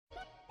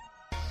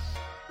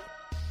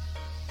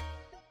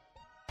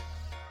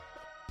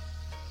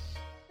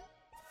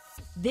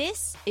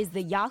This is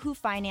the Yahoo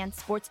Finance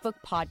Sportsbook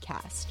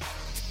Podcast.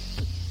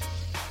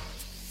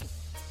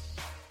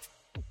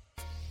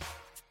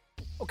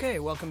 Okay,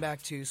 welcome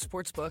back to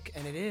Sportsbook,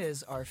 and it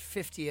is our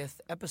 50th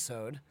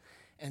episode.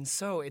 And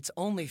so it's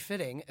only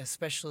fitting,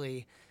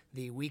 especially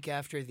the week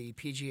after the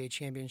PGA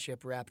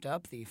Championship wrapped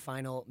up, the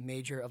final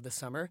major of the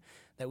summer,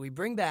 that we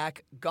bring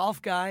back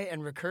golf guy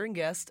and recurring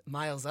guest,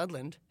 Miles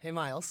Udland. Hey,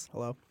 Miles.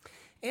 Hello.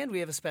 And we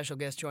have a special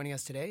guest joining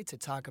us today to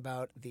talk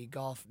about the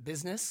golf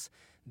business,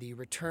 the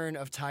return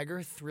of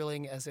Tiger,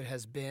 thrilling as it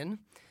has been,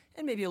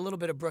 and maybe a little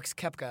bit of Brooks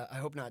Koepka, I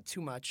hope not too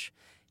much.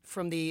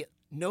 From the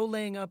No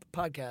Laying Up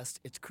podcast,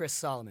 it's Chris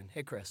Solomon.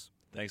 Hey, Chris.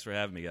 Thanks for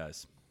having me,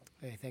 guys.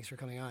 Hey, thanks for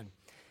coming on.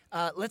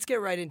 Let's get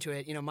right into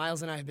it. You know,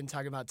 Miles and I have been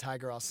talking about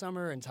Tiger all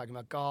summer and talking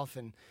about golf,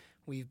 and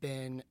we've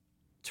been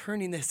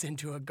turning this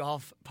into a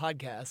golf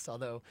podcast,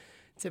 although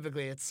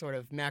typically it's sort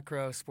of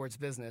macro sports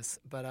business.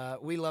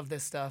 But we love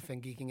this stuff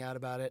and geeking out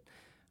about it.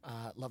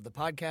 Love the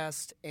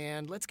podcast.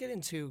 And let's get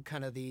into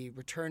kind of the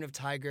return of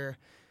Tiger.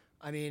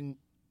 I mean,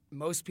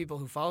 most people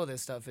who follow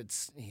this stuff,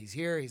 he's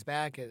here, he's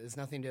back, there's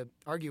nothing to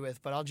argue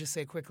with. But I'll just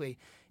say quickly,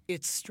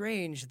 it's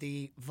strange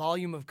the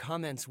volume of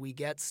comments we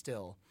get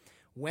still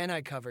when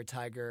I cover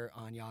Tiger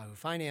on Yahoo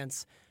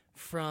Finance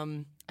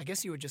from, I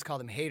guess you would just call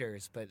them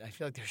haters, but I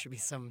feel like there should be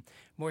some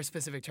more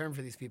specific term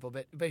for these people.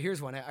 But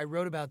here's one. I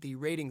wrote about the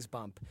ratings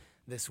bump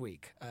this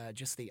week,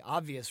 just the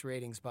obvious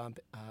ratings bump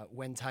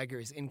when Tiger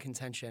is in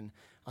contention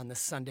on the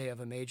Sunday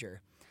of a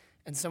major.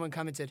 And someone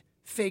commented,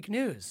 fake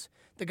news.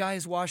 The guy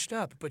is washed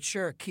up, but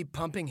sure, keep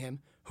pumping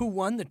him. Who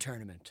won the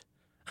tournament?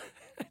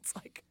 It's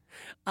like,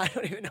 I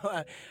don't even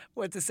know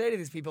what to say to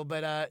these people,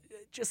 but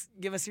just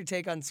give us your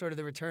take on sort of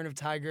the return of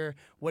Tiger,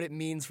 what it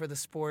means for the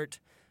sport.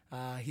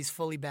 He's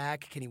fully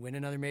back. Can he win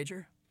another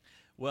major?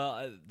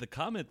 Well, the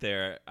comment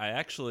there, I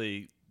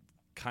actually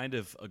kind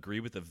of agree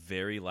with the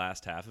very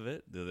last half of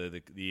it,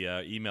 the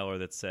emailer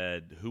that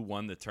said, who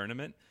won the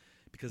tournament?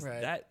 Because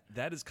right.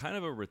 that is kind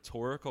of a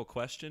rhetorical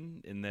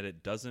question in that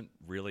it doesn't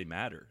really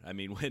matter. I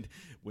mean,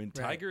 when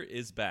Tiger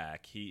is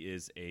back, he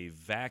is a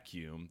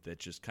vacuum that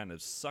just kind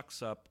of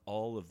sucks up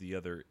all of the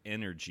other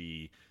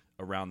energy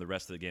around the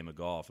rest of the game of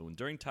golf. And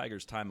during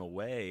Tiger's time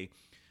away,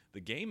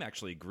 the game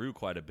actually grew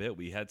quite a bit.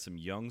 We had some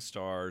young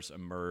stars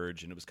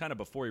emerge, and it was kind of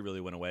before he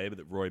really went away, but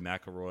that Rory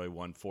McIlroy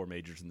won 4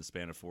 majors in the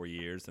span of 4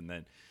 years. And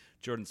then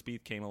Jordan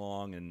Spieth came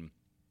along, and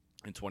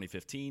in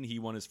 2015, he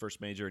won his first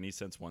major, and he's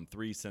since won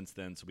 3 since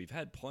then. So we've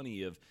had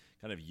plenty of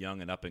kind of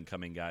young and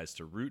up-and-coming guys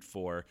to root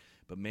for.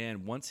 But,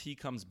 man, once he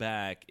comes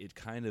back, it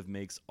kind of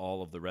makes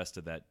all of the rest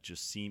of that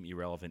just seem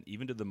irrelevant,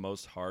 even to the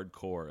most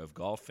hardcore of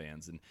golf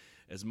fans. And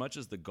as much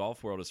as the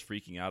golf world is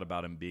freaking out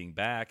about him being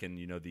back and,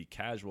 you know, the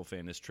casual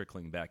fan is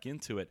trickling back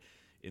into it,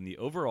 in the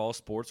overall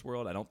sports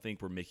world, I don't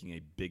think we're making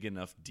a big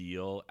enough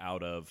deal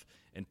out of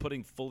and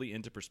putting fully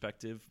into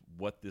perspective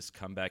what this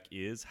comeback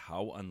is,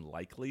 how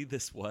unlikely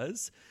this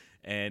was,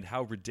 and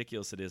how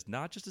ridiculous it is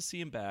not just to see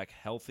him back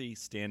healthy,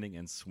 standing,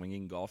 and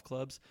swinging golf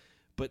clubs,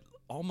 but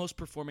almost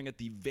performing at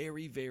the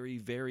very, very,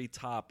 very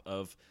top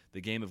of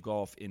the game of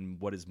golf in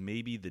what is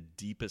maybe the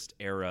deepest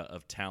era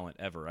of talent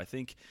ever. I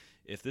think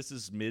if this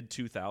is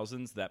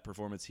mid-2000s, that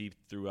performance he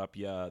threw up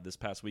this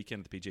past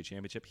weekend at the PGA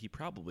Championship, he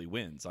probably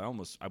wins. I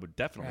would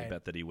definitely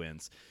bet that he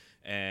wins.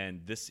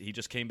 And he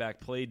just came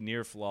back, played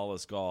near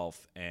flawless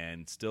golf,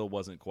 and still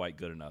wasn't quite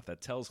good enough. That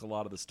tells a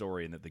lot of the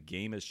story, and that the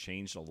game has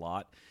changed a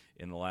lot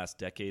in the last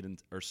decade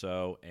or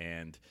so,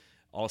 and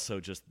also,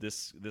 just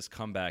this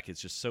comeback,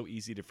 it's just so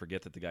easy to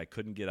forget that the guy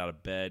couldn't get out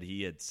of bed.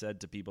 He had said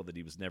to people that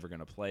he was never going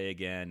to play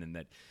again, and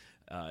that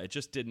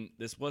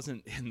this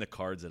wasn't in the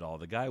cards at all.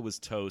 The guy was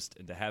toast,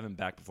 and to have him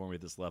back performing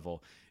at this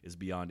level is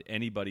beyond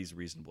anybody's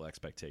reasonable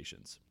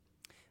expectations.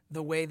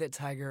 The way that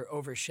Tiger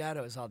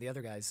overshadows all the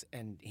other guys,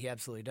 and he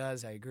absolutely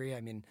does, I agree.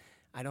 I mean,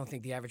 I don't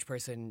think the average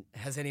person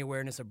has any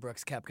awareness of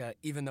Brooks Koepka,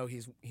 even though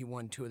he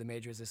won 2 of the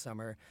majors this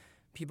summer.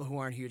 People who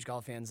aren't huge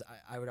golf fans,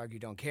 I would argue,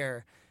 don't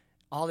care.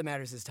 All that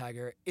matters is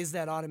Tiger. Is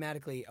that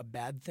automatically a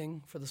bad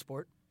thing for the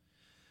sport?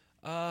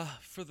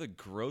 For the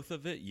growth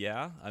of it,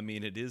 yeah. I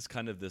mean, it is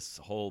kind of this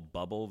whole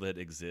bubble that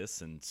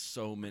exists, and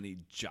so many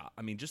jobs.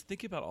 I mean, just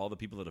think about all the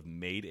people that have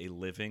made a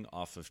living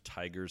off of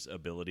Tiger's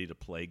ability to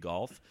play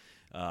golf.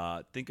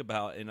 Think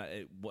about,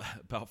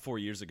 about 4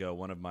 years ago,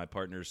 one of my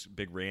partners,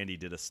 Big Randy,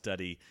 did a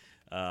study,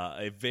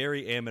 a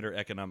very amateur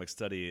economic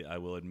study, I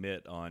will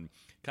admit, on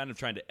kind of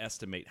trying to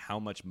estimate how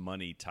much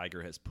money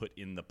Tiger has put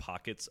in the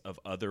pockets of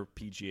other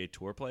PGA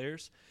Tour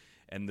players.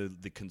 And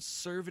the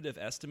conservative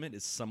estimate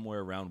is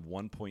somewhere around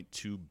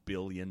 $1.2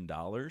 billion.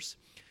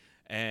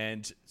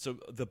 And so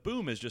the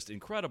boom is just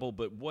incredible,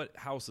 but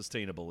how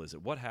sustainable is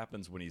it? What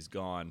happens when he's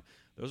gone?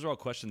 Those are all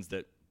questions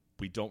that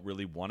we don't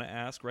really want to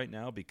ask right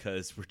now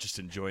because we're just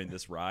enjoying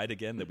this ride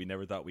again that we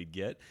never thought we'd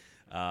get.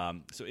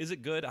 So is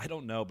it good? I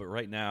don't know, but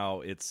right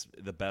now it's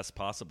the best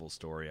possible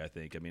story, I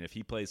think. I mean, if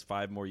he plays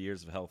 5 more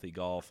years of healthy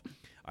golf,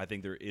 I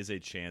think there is a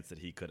chance that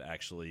he could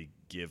actually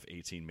give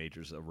 18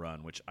 majors a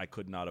run, which I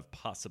could not have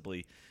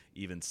possibly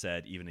even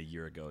said even a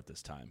year ago at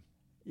this time.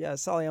 Yeah,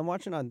 Solly, I'm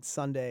watching on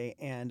Sunday,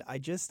 and I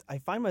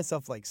find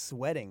myself like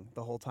sweating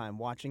the whole time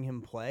watching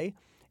him play,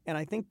 and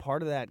I think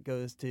part of that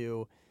goes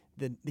to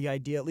the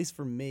idea, at least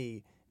for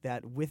me,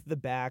 that with the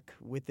back,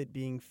 with it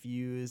being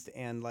fused,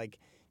 and like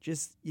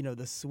just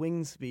the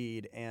swing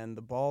speed and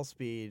the ball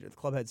speed, the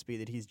club head speed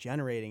that he's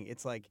generating,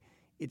 it's like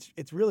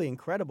it's really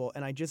incredible,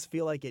 and I just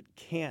feel like it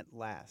can't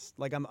last.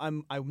 Like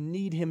I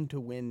need him to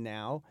win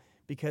now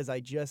because I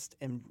just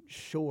am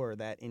sure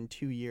that in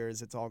 2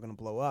 years it's all going to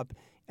blow up.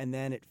 And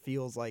then it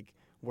feels like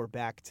we're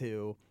back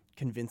to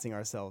convincing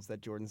ourselves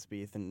that Jordan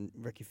Spieth and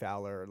Ricky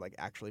Fowler are like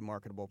actually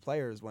marketable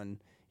players when,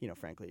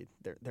 frankly,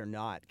 they're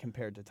not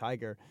compared to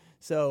Tiger.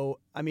 So,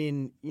 I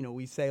mean,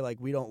 we say like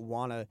we don't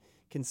want to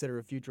consider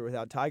a future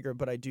without Tiger,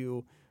 but I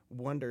do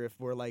wonder if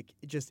we're like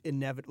just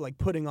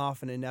putting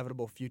off an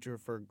inevitable future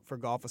for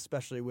golf,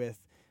 especially with,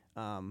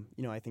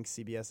 I think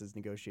CBS's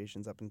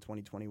negotiations up in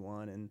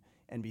 2021 and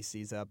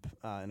NBC's up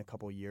in a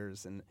couple of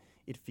years, and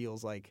it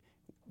feels like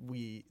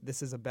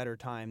this is a better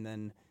time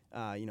than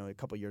a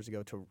couple years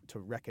ago to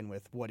reckon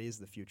with what is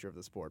the future of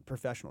the sport,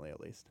 professionally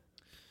at least.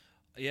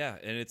 Yeah,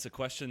 and it's a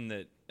question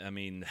that, I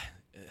mean,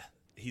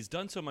 he's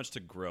done so much to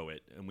grow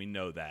it, and we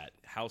know that.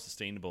 How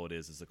sustainable it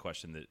is a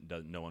question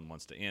that no one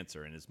wants to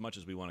answer. And as much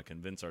as we want to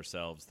convince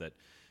ourselves that,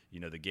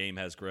 the game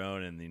has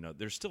grown and,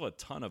 there's still a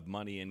ton of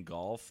money in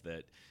golf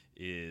that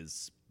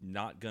is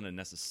not going to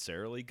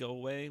necessarily go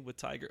away with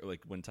Tiger,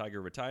 like when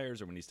Tiger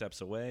retires or when he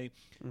steps away.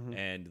 Mm-hmm.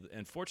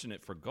 And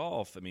fortunate for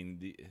golf, I mean,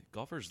 the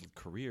golfers'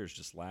 careers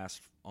just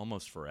last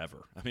almost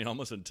forever. I mean,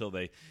 almost until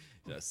they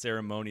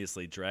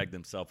ceremoniously drag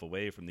themselves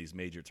away from these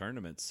major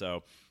tournaments.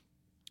 So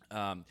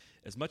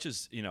as much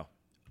as,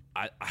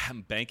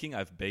 I'm banking.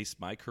 I've based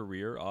my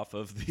career off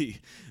of the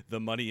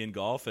money in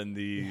golf and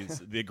the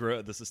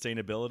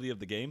sustainability of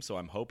the game. So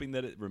I'm hoping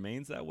that it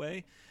remains that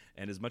way.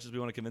 And as much as we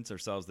want to convince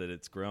ourselves that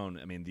it's grown,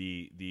 I mean,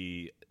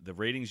 the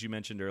ratings you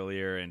mentioned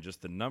earlier and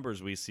just the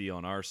numbers we see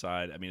on our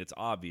side, I mean, it's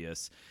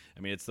obvious. I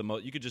mean, it's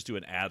you could just do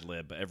an ad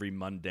lib every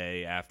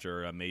Monday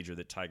after a major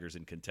that Tiger's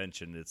in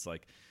contention. It's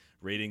like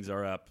ratings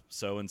are up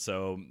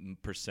so-and-so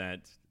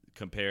percent,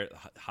 compare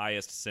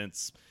highest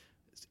since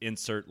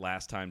insert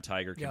last time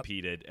Tiger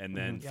competed, and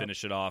then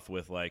finish it off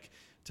with like,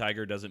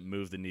 Tiger doesn't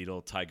move the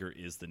needle. Tiger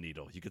is the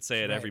needle. You could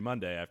say it every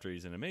Monday after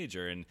he's in a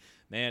major, and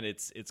man,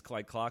 it's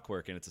like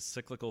clockwork, and it's a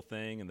cyclical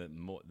thing. And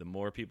the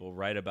more people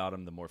write about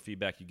him, the more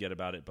feedback you get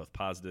about it, both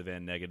positive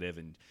and negative.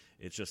 And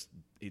it just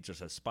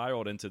has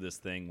spiraled into this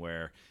thing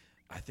where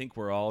I think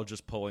we're all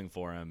just pulling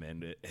for him,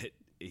 and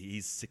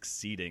he's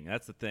succeeding.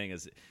 That's the thing.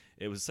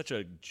 It was such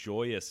a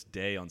joyous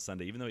day on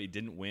Sunday. Even though he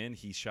didn't win,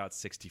 he shot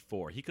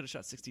 64. He could have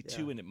shot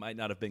 62, and it might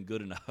not have been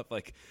good enough.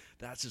 Like,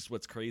 that's just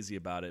what's crazy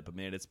about it. But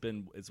man,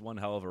 it's one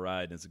hell of a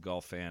ride. And as a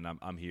golf fan,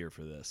 I'm here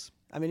for this.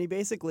 I mean, he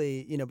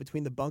basically,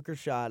 between the bunker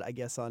shot, I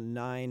guess on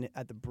 9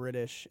 at the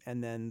British,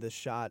 and then the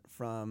shot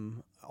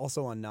from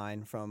also on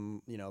 9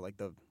 from like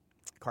the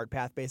cart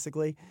path,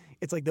 basically,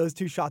 it's like those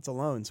two shots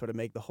alone sort of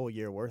make the whole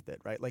year worth it,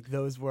 right? Like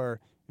those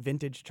were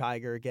vintage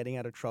Tiger getting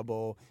out of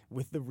trouble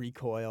with the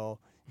recoil.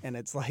 And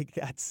it's like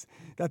that's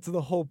the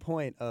whole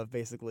point of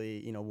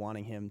basically,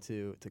 wanting him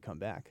to come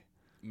back.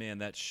 Man,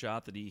 that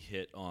shot that he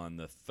hit on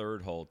the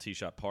third hole, tee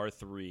shot, par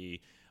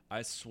 3,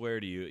 I swear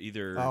to you,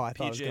 either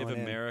PGA of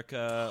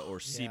America or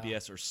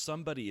CBS or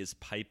somebody is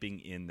piping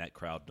in that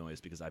crowd noise,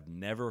 because I've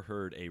never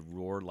heard a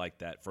roar like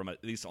that from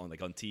at least on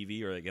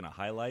TV or like in a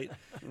highlight.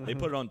 They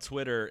put it on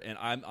Twitter, and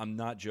I'm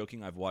not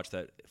joking. I've watched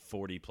that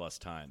 40 plus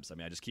times. I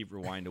mean, I just keep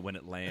rewinding to when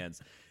it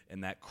lands.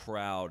 And that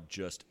crowd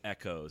just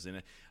echoes.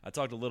 And I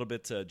talked a little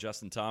bit to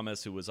Justin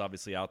Thomas, who was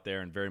obviously out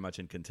there and very much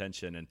in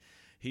contention. And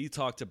he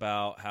talked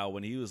about how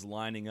when he was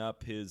lining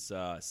up his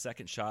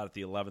second shot at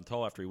the 11th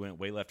hole after he went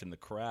way left in the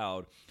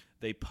crowd,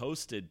 they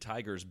posted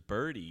Tiger's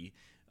birdie,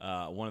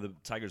 one of the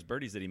Tiger's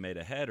birdies that he made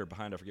ahead or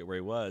behind, I forget where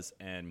he was,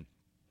 and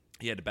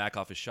he had to back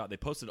off his shot. They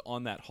posted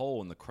on that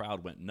hole, and the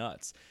crowd went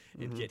nuts.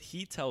 And yet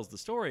he tells the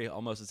story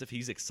almost as if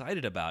he's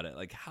excited about it.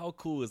 Like, how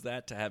cool is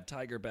that to have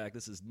Tiger back?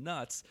 This is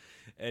nuts.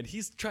 And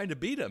he's trying to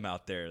beat him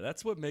out there.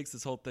 That's what makes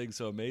this whole thing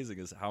so amazing,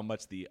 is how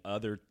much the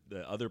other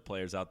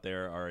players out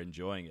there are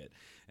enjoying it.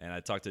 And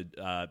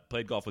I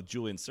played golf with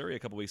Julian Surrey a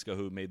couple weeks ago,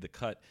 who made the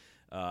cut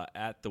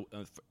at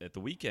the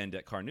weekend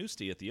at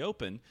Carnoustie at the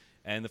Open.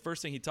 And the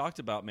first thing he talked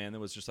about, man, that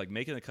was just like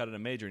making the cut in a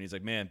major. And he's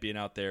like, man, being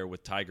out there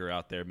with Tiger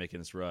out there making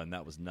this run,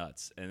 that was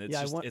nuts. And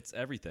it's it's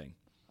everything.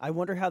 I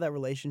wonder how that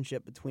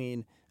relationship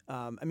between,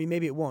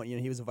 maybe it won't.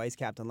 He was a vice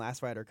captain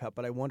last Ryder Cup,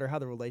 but I wonder how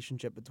the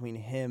relationship between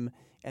him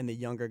and the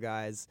younger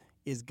guys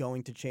is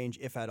going to change,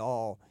 if at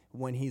all,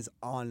 when he's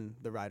on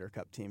the Ryder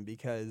Cup team,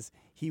 because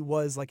he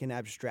was like an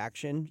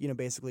abstraction,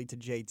 basically to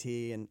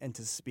JT and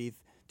to Spieth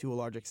to a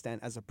large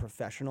extent as a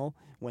professional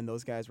when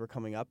those guys were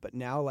coming up. But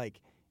now, like,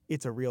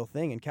 it's a real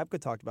thing. And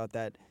Koepka talked about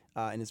that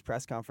in his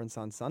press conference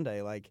on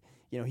Sunday. Like,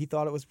 he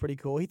thought it was pretty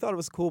cool. He thought it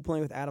was cool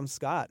playing with Adam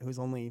Scott, who's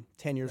only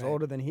 10 years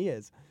older than he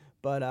is.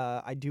 But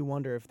I do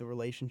wonder if the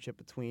relationship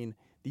between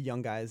the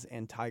young guys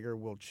and Tiger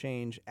will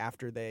change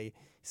after they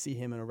see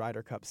him in a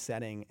Ryder Cup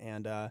setting,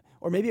 and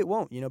or maybe it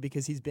won't,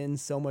 because he's been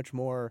so much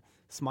more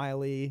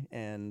smiley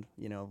and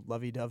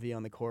lovey-dovey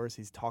on the course.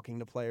 He's talking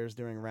to players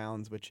during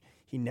rounds, which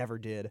he never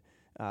did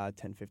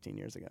 10, 15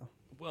 years ago.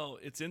 Well,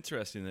 it's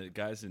interesting that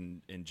guys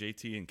in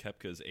JT and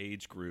Koepka's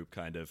age group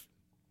kind of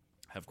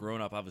have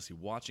grown up obviously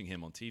watching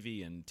him on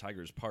TV, and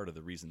Tiger's part of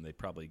the reason they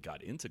probably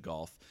got into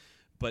golf,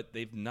 but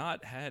they've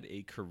not had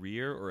a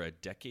career or a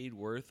decade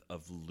worth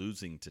of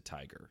losing to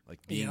Tiger, like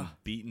being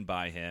beaten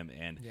by him,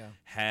 and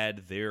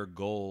had their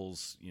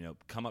goals,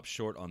 come up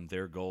short on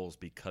their goals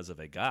because of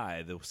a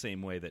guy, the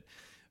same way that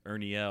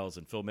Ernie Els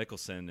and Phil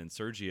Mickelson and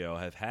Sergio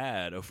have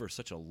had over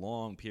such a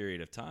long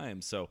period of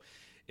time. So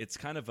it's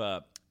kind of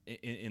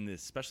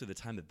especially the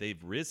time that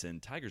they've risen,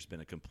 Tiger's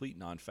been a complete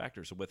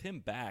non-factor. So with him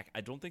back,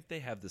 I don't think they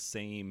have the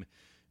same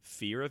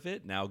fear of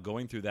it. Now,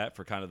 going through that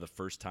for kind of the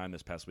first time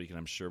this past weekend,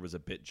 I'm sure was a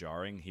bit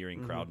jarring,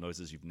 hearing crowd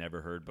noises you've never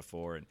heard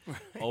before, and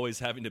always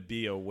having to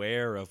be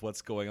aware of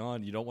what's going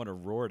on. You don't want a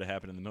roar to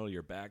happen in the middle of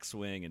your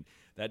backswing, and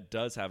that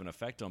does have an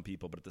effect on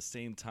people. But at the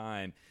same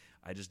time,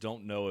 I just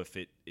don't know if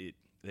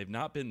they've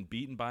not been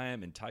beaten by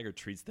him, and Tiger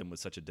treats them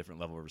with such a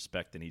different level of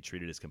respect than he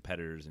treated his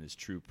competitors in his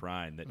true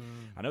prime. That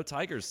I know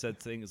Tiger's said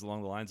things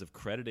along the lines of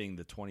crediting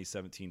the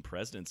 2017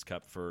 President's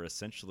Cup for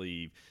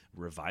essentially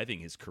reviving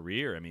his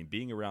career. I mean,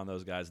 being around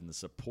those guys and the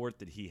support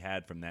that he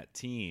had from that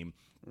team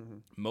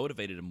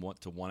motivated him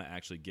to want to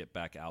actually get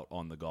back out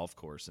on the golf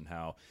course, and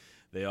how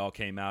they all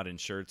came out in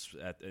shirts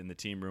in the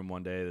team room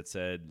one day that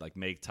said, like,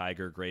 "Make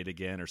Tiger great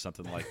again" or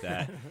something like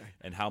that,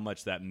 and how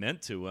much that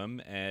meant to him.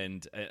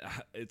 And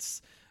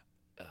it's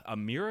a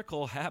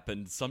miracle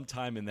happened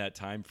sometime in that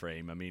time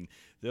frame. I mean,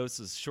 this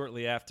is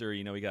shortly after,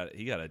 he got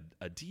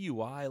a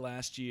DUI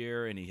last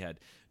year, and he had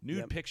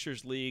nude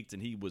pictures leaked,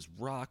 and he was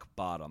rock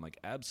bottom, like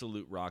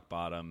absolute rock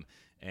bottom.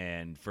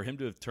 And for him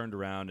to have turned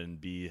around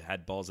and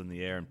had balls in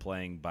the air and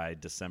playing by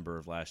December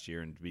of last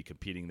year and to be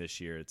competing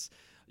this year,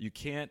 you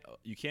can't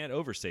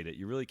overstate it.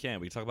 You really can't.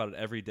 We talk about it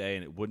every day,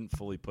 and it wouldn't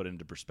fully put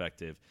into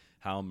perspective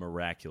how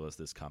miraculous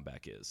this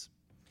comeback is.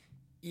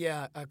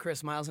 Yeah,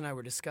 Chris, Miles and I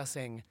were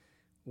discussing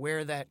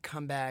where that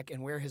comeback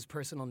and where his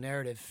personal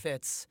narrative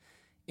fits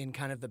in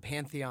kind of the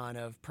pantheon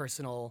of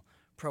personal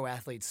pro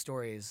athlete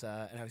stories.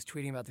 And I was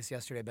tweeting about this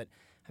yesterday, but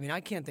I mean, I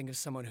can't think of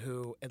someone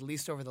who, at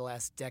least over the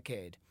last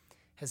decade,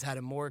 has had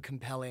a more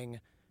compelling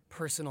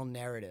personal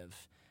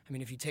narrative. I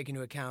mean, if you take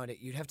into account it,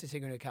 you'd have to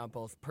take into account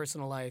both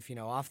personal life,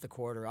 off the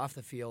court or off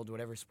the field,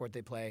 whatever sport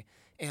they play,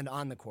 and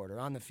on the court or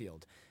on the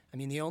field. I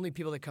mean, the only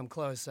people that come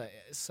close,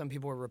 some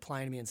people were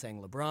replying to me and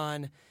saying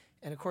LeBron.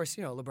 And, of course,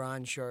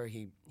 LeBron, sure,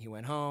 he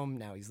went home.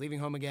 Now he's leaving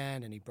home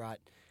again, and he brought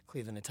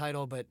Cleveland a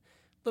title, but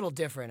a little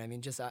different. I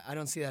mean, just I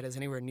don't see that as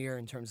anywhere near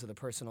in terms of the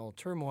personal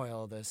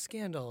turmoil, the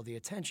scandal, the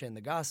attention,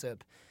 the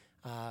gossip.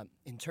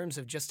 In terms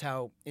of just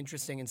how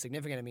interesting and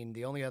significant, I mean,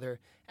 the only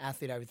other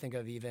athlete I would think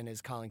of even is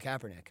Colin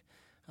Kaepernick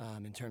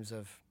in terms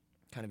of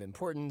kind of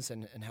importance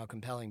and how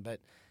compelling.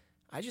 But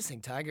I just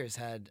think Tiger's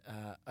had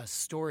a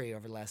story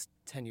over the last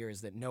 10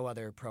 years that no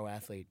other pro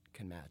athlete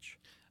can match.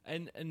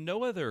 And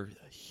no other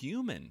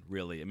human,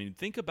 really. I mean,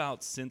 think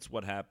about since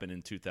what happened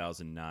in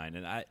 2009.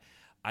 And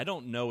I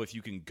don't know if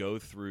you can go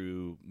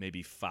through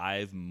maybe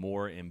 5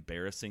 more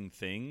embarrassing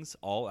things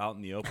all out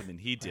in the open than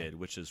he did,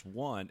 which is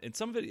one. And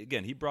some of it,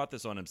 again, he brought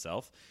this on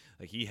himself.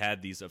 Like, he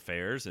had these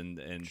affairs,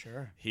 and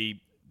sure.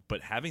 But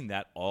having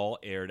that all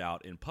aired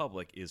out in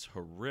public is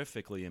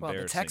horrifically embarrassing. Well,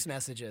 the text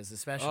messages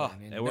especially. I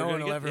mean, no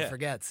one will ever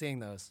forget seeing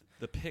those.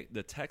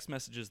 The text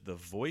messages, the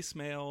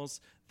voicemails,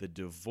 the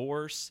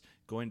divorce,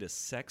 going to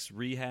sex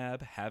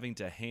rehab, having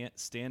to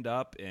stand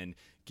up and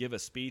give a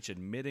speech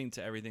admitting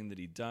to everything that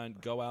he'd done,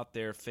 go out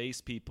there, face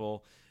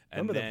people.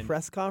 Remember the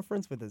press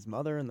conference with his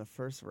mother in the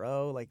first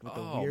row, like with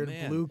the weird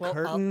blue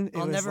curtain?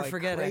 I'll never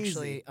forget, crazy.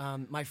 Actually,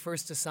 my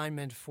first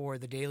assignment for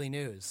the Daily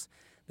News,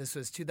 this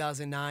was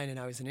 2009 and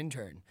I was an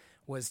intern,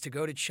 was to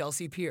go to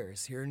Chelsea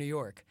Piers here in New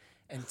York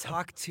and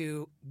talk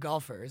to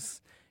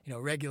golfers,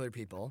 regular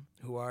people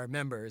who are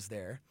members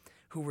there,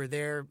 who were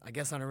there, I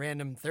guess, on a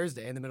random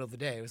Thursday in the middle of the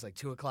day. It was like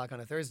 2 o'clock on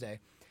a Thursday.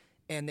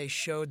 And they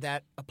showed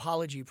that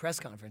apology press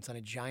conference on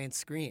a giant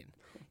screen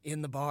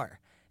in the bar.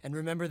 And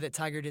remember that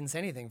Tiger didn't say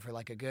anything for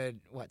like a good,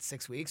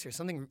 6 weeks or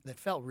something that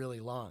felt really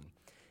long.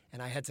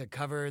 And I had to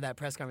cover that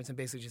press conference and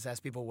basically just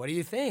ask people, what do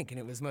you think? And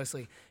it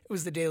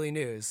was the Daily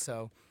News.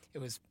 So it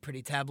was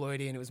pretty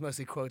tabloidy, and it was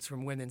mostly quotes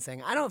from women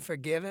saying, I don't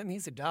forgive him,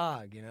 he's a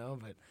dog,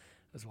 but it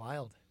was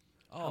wild.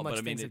 How much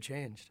things have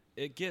changed.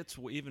 It gets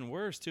even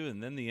worse, too,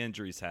 and then the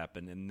injuries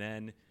happen, and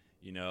then,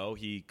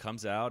 he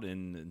comes out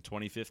in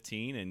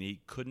 2015, and he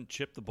couldn't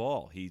chip the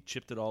ball. He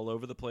chipped it all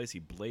over the place. He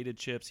bladed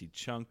chips. He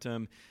chunked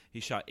them. He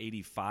shot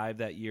 85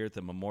 that year at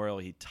the Memorial.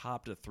 He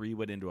topped a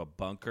 3-wood into a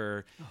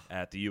bunker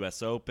at the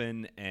U.S.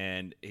 Open,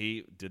 and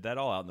he did that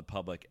all out in the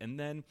public. And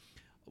then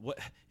what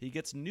he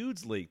gets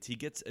nudes leaked, he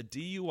gets a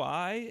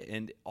DUI,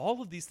 and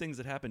all of these things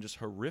that happen, just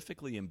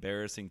horrifically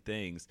embarrassing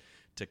things,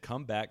 to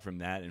come back from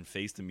that and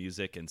face the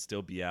music and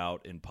still be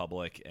out in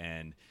public,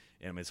 and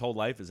his whole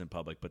life is in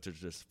public, but to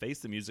just face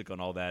the music on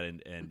all that,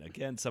 and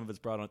again, some of it's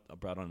brought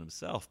on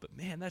himself. But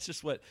man, that's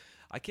just what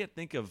I can't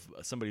think of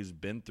somebody who's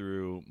been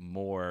through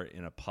more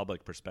in a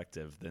public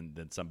perspective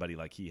than somebody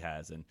like he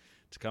has, and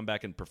to come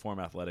back and perform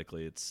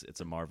athletically, it's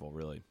a marvel,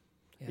 really.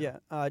 Yeah.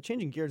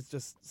 Changing gears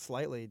just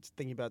slightly, just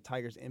thinking about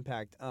Tiger's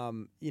impact.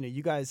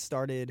 You guys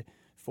started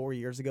 4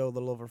 years ago, a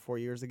little over 4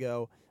 years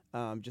ago,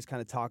 just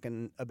kind of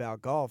talking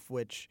about golf,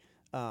 which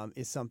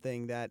is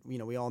something that,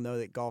 we all know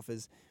that golf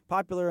is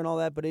popular and all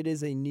that, but it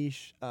is a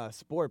niche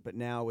sport. But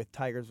now with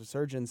Tiger's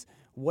resurgence,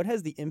 what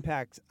has the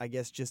impact, I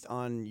guess, just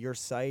on your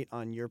site,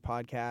 on your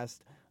podcast,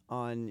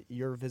 on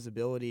your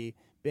visibility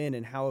been,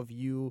 and how have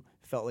you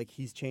felt like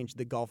he's changed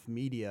the golf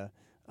media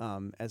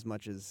as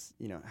much as,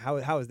 how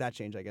has that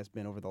change, I guess,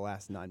 been over the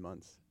last 9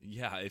 months?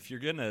 Yeah, if you're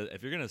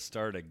gonna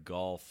start a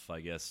golf,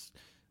 I guess,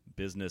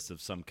 business of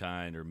some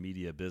kind, or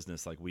media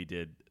business like we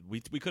did,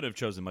 we could have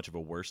chosen much of a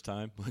worse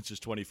time, which is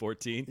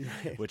 2014,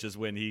 right, which is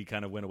when he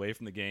kind of went away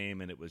from the game,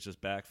 and it was just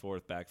back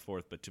forth.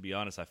 But to be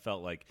honest, I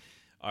felt like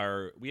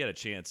we had a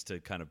chance to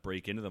kind of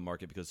break into the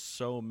market because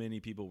so many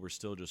people were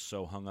still just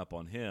so hung up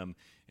on him,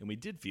 and we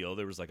did feel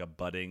there was like a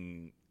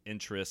budding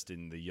interest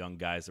in the young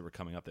guys that were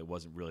coming up that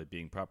wasn't really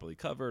being properly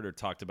covered or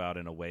talked about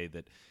in a way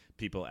that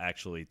people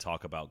actually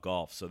talk about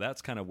golf. So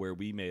that's kind of where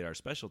we made our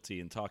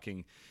specialty in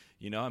talking.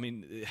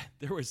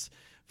 There was,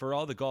 for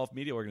all the golf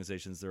media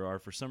organizations there are,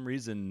 for some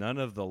reason, none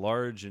of the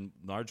large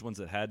ones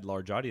that had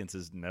large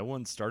audiences, no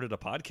one started a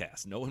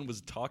podcast. No one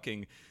was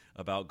talking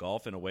about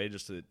golf in a way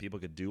just so that people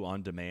could do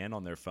on demand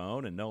on their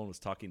phone, and no one was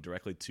talking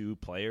directly to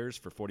players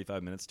for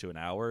 45 minutes to an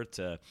hour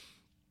to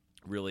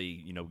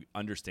really,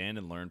 understand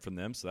and learn from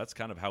them. So that's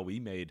kind of how we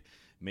made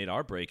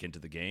our break into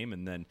the game.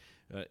 And then,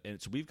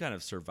 and so we've kind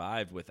of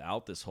survived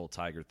without this whole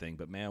Tiger thing.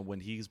 But man, when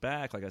he's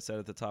back, like I said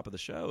at the top of the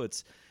show,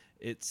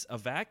 it's a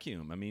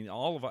vacuum. I mean,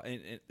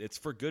 it's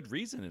for good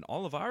reason, and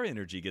all of our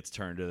energy gets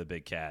turned to the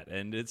big cat,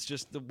 and it's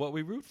just what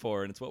we root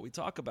for, and it's what we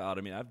talk about.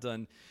 I mean, I've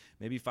done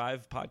maybe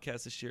 5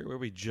 podcasts this year where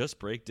we just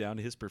break down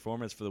his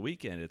performance for the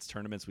weekend. It's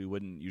tournaments we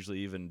wouldn't usually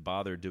even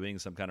bother doing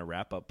some kind of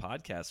wrap-up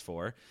podcast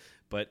for,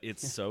 but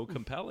it's so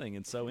compelling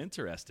and so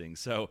interesting.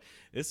 So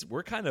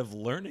we're kind of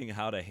learning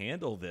how to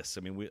handle this.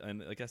 I mean,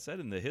 and like I said,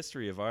 in the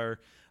history of our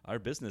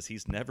business,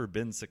 he's never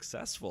been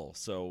successful.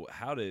 So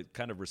how to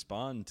kind of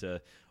respond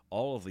to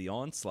all of the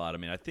onslaught. I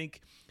mean, I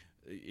think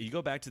you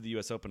go back to the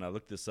U.S. Open. I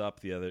looked this up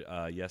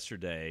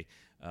yesterday.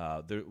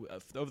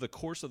 Over the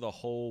course of the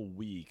whole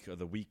week, or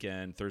the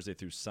weekend, Thursday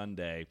through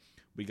Sunday,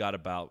 we got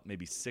about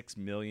maybe 6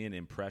 million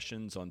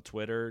impressions on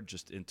Twitter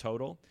just in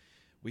total.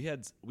 We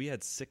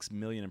had 6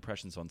 million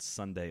impressions on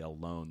Sunday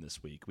alone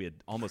this week. We had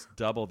almost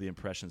double the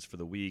impressions for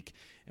the week,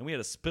 and we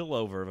had a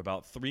spillover of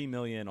about 3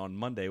 million on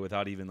Monday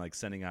without even like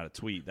sending out a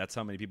tweet. That's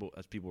how many people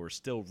were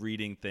still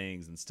reading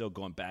things and still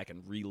going back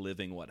and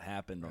reliving what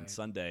happened on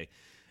Sunday.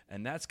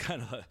 And that's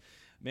kind of,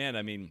 man,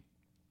 I mean,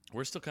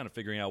 we're still kind of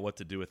figuring out what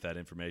to do with that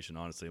information,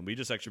 honestly. And we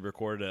just actually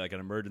recorded an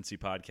emergency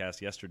podcast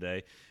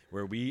yesterday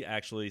where we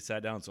actually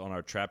sat down on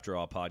our Trap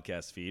Draw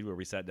podcast feed, where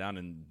we sat down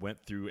and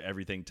went through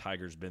everything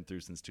Tiger's been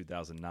through since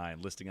 2009,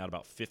 listing out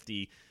about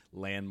 50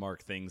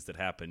 landmark things that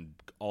happened,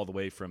 all the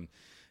way from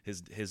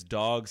his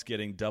dogs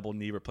getting double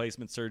knee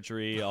replacement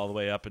surgery all the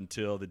way up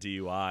until the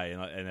DUI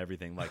and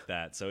everything like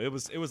that. So it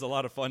was a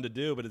lot of fun to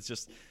do, but it's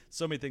just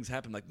so many things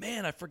happened. Like,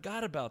 man, I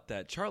forgot about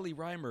that. Charlie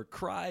Reimer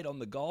cried on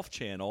the Golf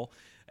Channel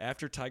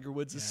after Tiger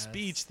Woods'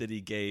 speech that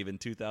he gave in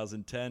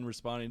 2010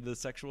 responding to the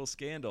sexual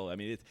scandal. I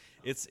mean,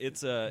 it's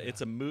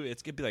a movie.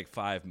 It's gonna be like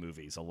 5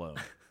 movies alone.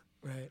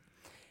 Right.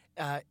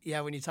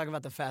 When you talk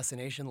about the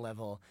fascination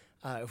level,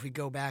 if we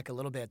go back a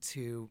little bit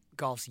to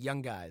golf's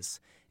young guys,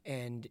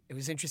 and it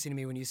was interesting to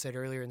me when you said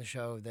earlier in the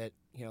show that,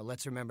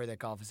 let's remember that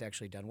golf has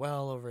actually done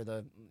well over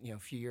the,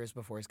 few years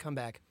before his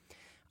comeback.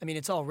 I mean,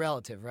 it's all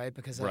relative, right?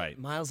 Because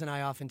Miles and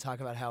I often talk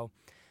about how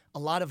a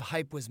lot of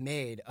hype was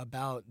made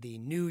about the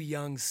new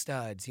young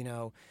studs,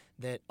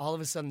 that all of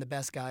a sudden the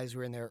best guys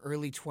were in their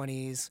early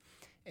 20s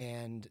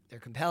and they're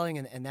compelling,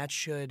 and that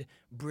should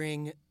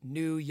bring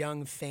new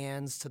young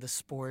fans to the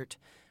sport.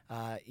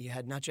 You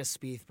had not just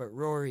Spieth, but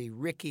Rory,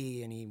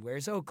 Ricky, and he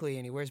wears Oakley,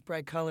 and he wears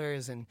bright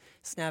colors and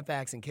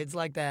snapbacks and kids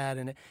like that.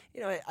 And,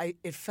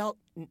 it felt,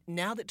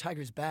 now that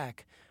Tiger's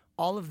back,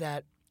 all of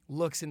that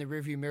looks in the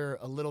rearview mirror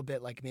a little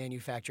bit like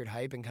manufactured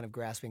hype and kind of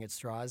grasping at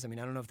straws. I mean,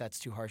 I don't know if that's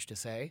too harsh to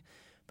say.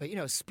 But,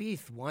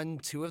 Spieth won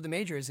 2 of the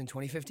majors in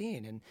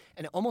 2015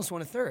 and almost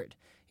won a third.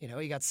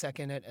 He got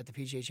second at the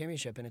PGA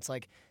Championship. And it's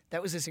like,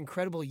 that was this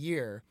incredible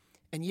year.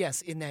 And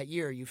yes, in that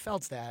year, you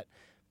felt that.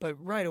 But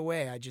right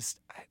away,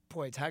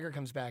 Tiger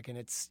comes back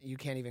and you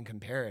can't even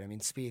compare it. I mean,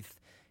 Spieth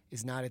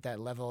is not at that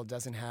level,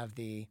 doesn't have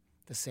the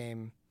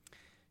same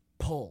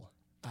pull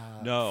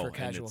for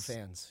casual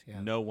fans.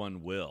 Yeah. No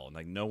one will.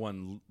 Like,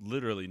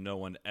 literally no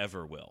one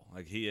ever will.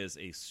 Like, he is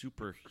a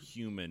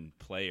superhuman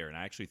player. And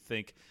I actually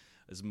think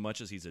as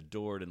much as he's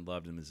adored and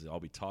loved and this is all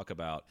we talk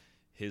about,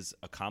 his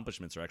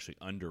accomplishments are actually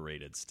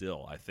underrated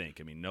still, I think.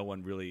 I mean, no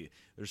one really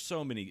 – there's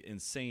so many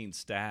insane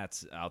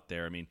stats out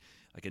there. I mean,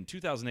 like in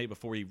 2008,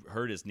 before he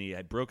hurt his knee,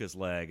 had broke his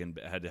leg and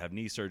had to have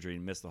knee surgery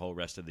and missed the whole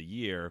rest of the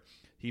year,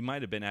 he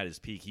might have been at his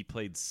peak. He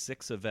played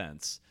 6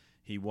 events.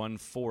 He won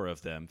 4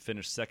 of them,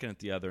 finished second at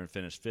the other and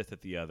finished 5th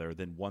at the other,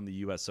 then won the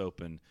U.S.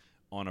 Open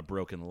on a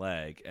broken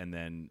leg and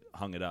then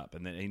hung it up.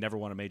 And then he never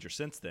won a major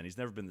since then. He's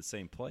never been the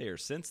same player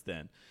since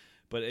then.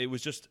 But it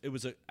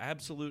was an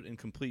absolute and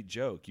complete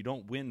joke. You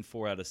don't win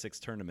 4 out of 6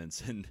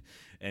 tournaments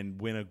and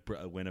win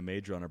a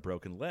major on a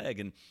broken leg.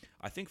 And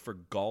I think for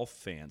golf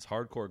fans,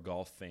 hardcore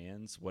golf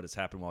fans, what has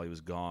happened while he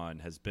was gone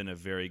has been a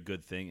very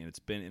good thing, and it's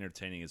been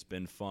entertaining. It's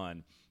been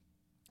fun.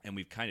 And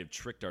we've kind of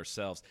tricked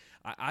ourselves.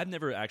 I've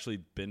never actually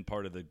been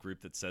part of the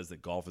group that says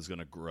that golf is going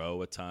to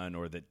grow a ton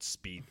or that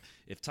Spieth.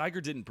 If Tiger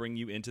didn't bring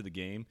you into the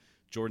game,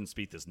 Jordan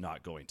Spieth is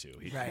not going to.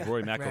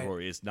 Rory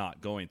McIlroy is not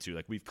going to.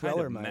 Like we've kind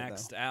of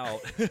maxed out.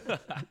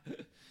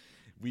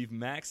 We've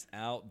maxed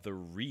out the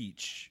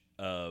reach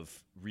of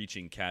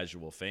reaching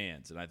casual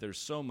fans, and there's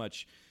so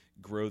much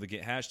grow the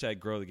game,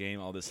 #grow the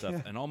game, all this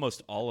stuff, and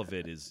almost all of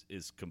it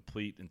is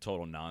complete and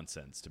total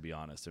nonsense. To be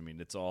honest, I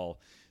mean it's all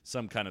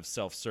some kind of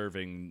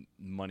self-serving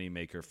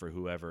moneymaker for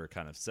whoever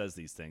kind of says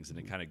these things, and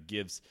it kind of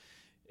gives.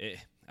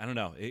 I don't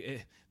know.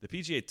 The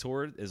PGA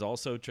Tour is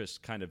also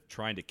just kind of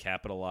trying to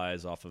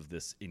capitalize off of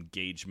this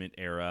engagement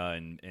era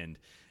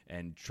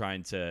and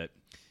trying to,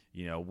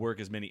 work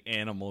as many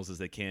animals as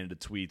they can into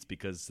tweets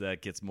because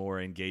that gets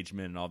more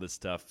engagement and all this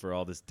stuff for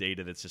all this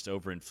data that's just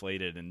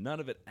overinflated, and none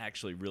of it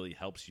actually really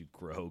helps you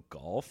grow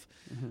golf.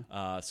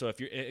 So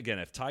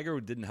if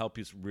Tiger didn't help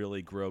you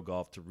really grow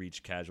golf to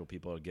reach casual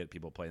people, to get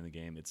people playing the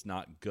game, it's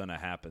not gonna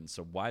happen.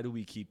 So why do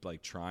we keep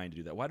trying to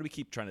do that? Why do we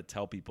keep trying to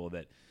tell people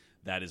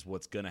that is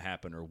what's going to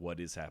happen or what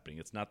is happening?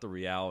 It's not the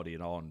reality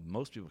at all, and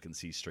most people can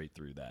see straight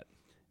through that.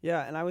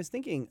 Yeah, and I was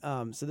thinking,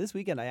 so this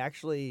weekend I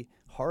actually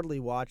hardly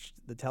watched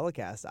the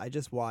telecast. I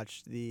just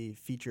watched the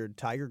featured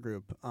Tiger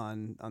Group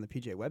on the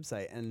PGA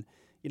website, and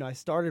I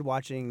started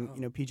watching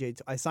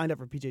PGA. I signed up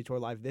for PGA Tour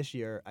Live this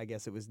year. I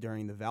guess it was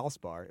during the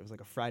Valspar. It was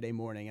like a Friday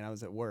morning, and I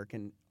was at work,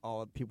 and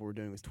all people were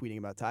doing was tweeting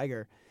about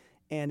Tiger,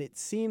 and it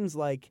seems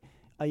like.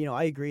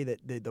 I agree that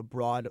the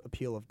broad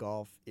appeal of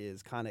golf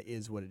is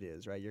what it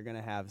is, right? You're going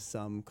to have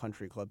some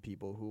country club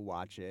people who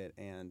watch it,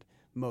 and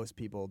most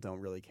people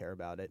don't really care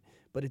about it.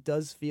 But it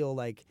does feel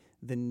like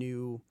the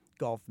new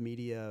golf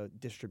media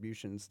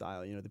distribution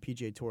style, the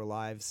PGA Tour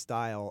Live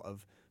style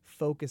of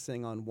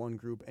focusing on one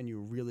group, and you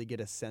really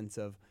get a sense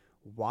of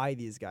why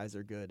these guys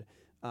are good.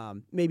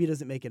 Maybe it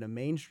doesn't make it a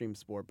mainstream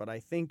sport, but I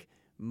think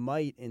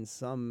might to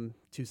some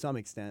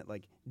extent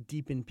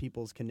deepen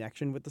people's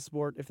connection with the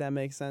sport, if that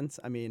makes sense.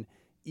 I mean,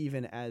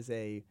 even as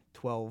a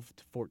 12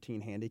 to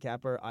 14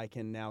 handicapper, I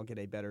can now get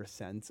a better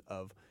sense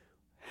of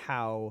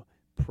how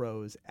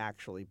pros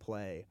actually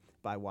play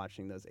by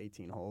watching those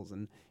 18 holes.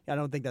 And I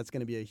don't think that's going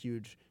to be a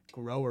huge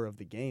grower of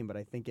the game, but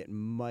I think it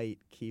might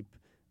keep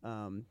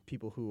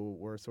people who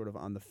were sort of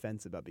on the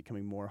fence about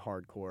becoming more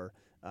hardcore,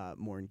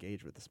 more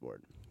engaged with the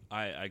sport.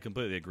 I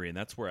completely agree, and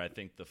that's where I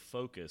think the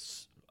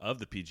focus of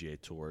the PGA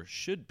Tour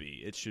should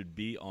be. It should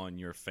be on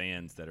your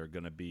fans that are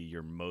going to be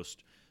your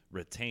most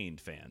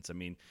retained fans. I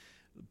mean,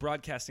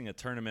 broadcasting a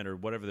tournament or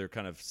whatever, they're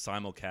kind of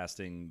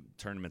simulcasting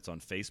tournaments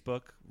on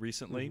Facebook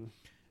recently.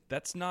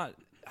 That's not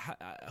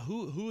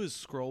who is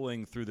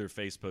scrolling through their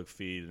Facebook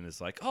feed and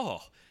is like, oh,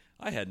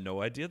 I had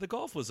no idea the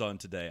golf was on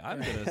today. I'm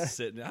gonna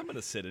sit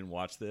and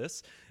watch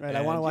this. Right, and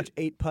I want to watch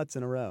 8 putts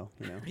in a row.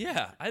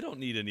 Yeah, I don't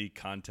need any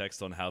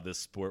context on how this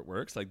sport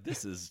works.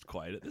 This is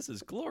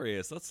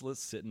glorious. Let's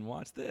sit and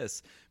watch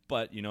this.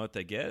 But you know what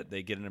they get?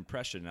 They get an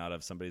impression out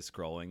of somebody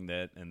scrolling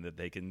that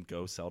they can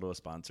go sell to a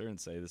sponsor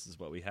and say this is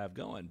what we have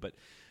going. But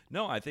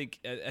no, I think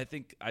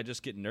I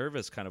just get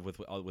nervous kind of with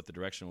the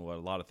direction of what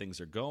a lot of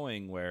things are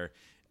going, where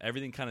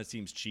everything kind of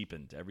seems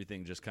cheapened.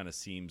 Everything just kind of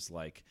seems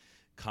like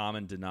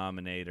common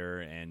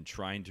denominator and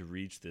trying to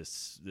reach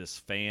this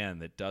fan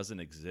that doesn't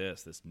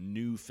exist, this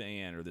new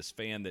fan, or this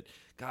fan that,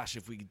 gosh,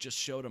 if we just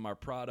showed them our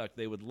product,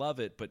 they would love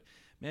it. But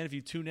man, if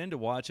you tune in to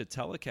watch a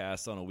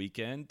telecast on a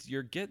weekend,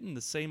 you're getting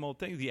the same old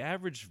thing.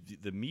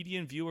 The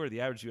median viewer,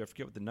 the average viewer, I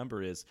forget what the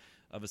number is,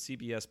 of a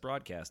CBS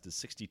broadcast is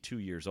 62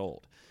 years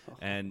old.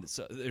 And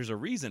so there's a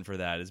reason for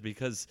that, is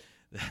because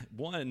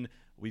one,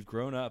 we've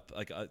grown up,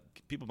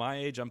 people my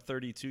age, I'm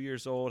 32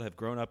 years old, have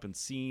grown up and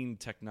seen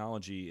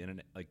technology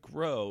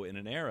grow in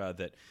an era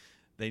that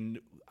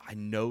I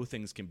know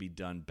things can be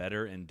done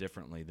better and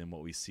differently than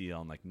what we see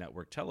on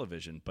network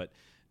television. But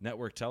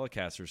network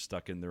telecasters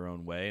stuck in their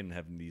own way and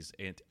having these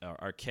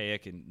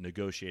archaic and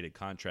negotiated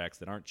contracts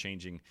that aren't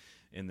changing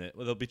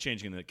they'll be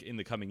changing in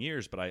the coming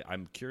years, but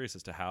I'm curious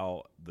as to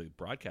how the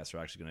broadcasts are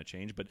actually going to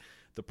change. But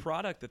the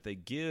product that they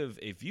give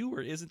a viewer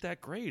isn't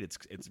that great.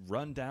 It's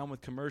run down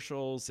with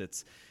commercials.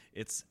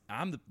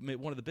 I'm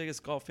one of the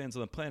biggest golf fans on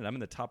the planet. I'm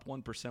in the top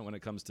 1% when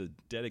it comes to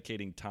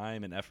dedicating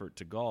time and effort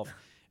to golf.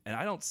 And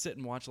I don't sit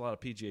and watch a lot of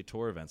PGA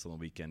Tour events on the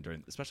weekend,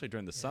 especially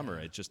during the summer.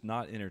 It's just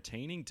not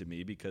entertaining to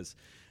me because,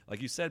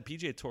 like you said,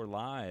 PGA Tour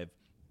Live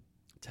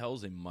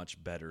tells a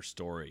much better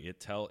story.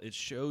 It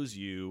shows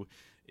you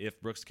if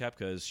Brooks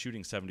Koepka is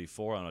shooting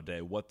 74 on a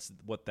day,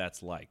 what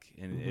that's like.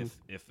 And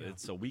if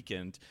it's a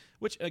weekend,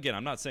 which again,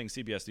 I'm not saying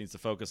CBS needs to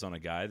focus on a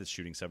guy that's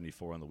shooting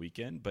 74 on the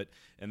weekend,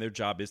 and their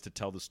job is to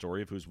tell the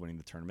story of who's winning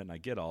the tournament, and I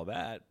get all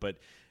that, but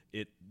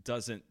it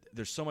doesn't,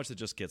 there's so much that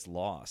just gets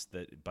lost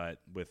but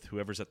with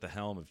whoever's at the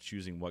helm of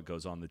choosing what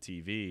goes on the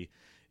TV,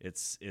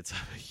 it's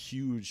a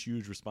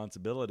huge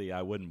responsibility.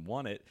 I wouldn't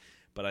want it,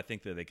 but I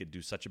think that they could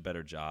do such a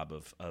better job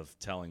of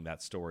telling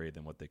that story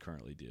than what they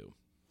currently do.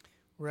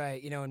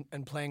 Right,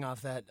 and playing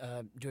off that,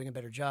 doing a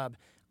better job,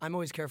 I'm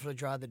always careful to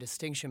draw the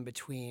distinction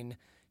between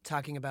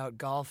talking about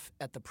golf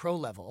at the pro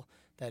level,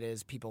 that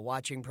is, people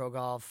watching pro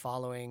golf,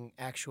 following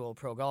actual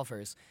pro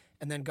golfers,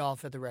 and then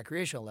golf at the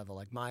recreational level,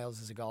 like Miles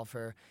is a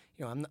golfer.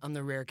 I'm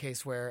the rare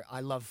case where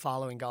I love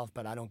following golf,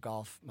 but I don't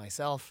golf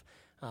myself.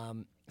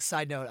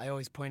 Side note, I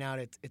always point out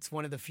it's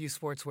one of the few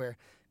sports where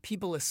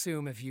people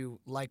assume if you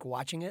like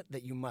watching it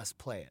that you must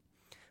play it.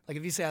 Like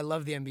if you say I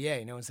love the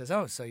NBA, no one says,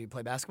 "Oh, so you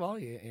play basketball?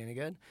 You any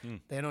good?"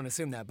 They don't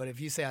assume that. But if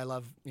you say I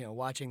love,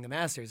 watching the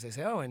Masters, they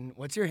say, "Oh, and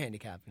what's your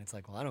handicap?" And it's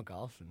like, "Well, I don't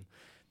golf," and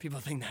people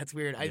think that's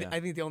weird. Yeah. I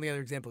think the only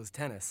other example is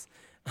tennis,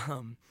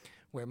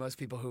 where most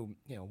people who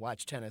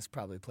watch tennis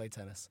probably play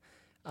tennis.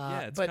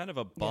 It's kind of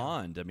a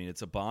bond. I mean,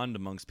 it's a bond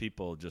amongst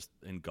people just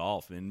in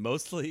golf, and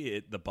mostly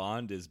the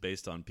bond is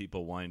based on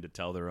people wanting to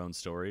tell their own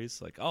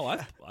stories. Like, oh,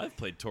 I've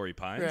played Torrey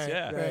Pines,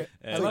 Right.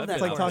 I love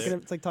that.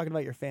 It's like talking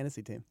about your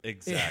fantasy team.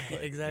 Exactly,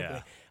 Yeah,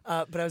 exactly.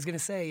 Yeah. But I was going to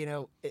say,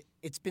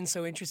 it's been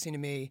so interesting to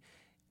me,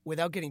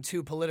 without getting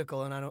too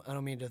political, and I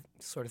don't mean to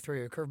sort of throw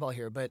you a curveball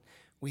here, but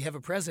we have a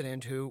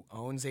president who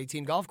owns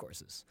 18 golf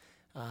courses.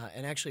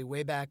 And actually,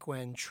 way back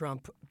when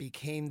Trump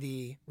became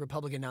the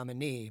Republican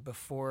nominee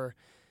before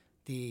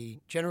the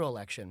general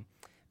election,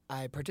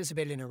 I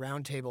participated in a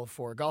roundtable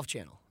for Golf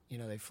Channel.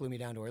 They flew me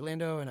down to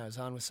Orlando, and I was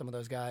on with some of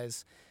those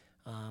guys.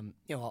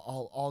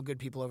 All good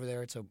people over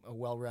there. It's a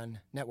well-run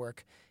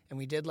network. And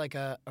we did like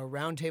a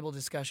roundtable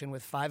discussion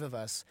with 5 of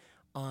us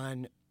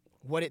on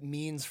what it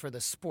means for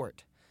the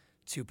sport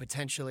to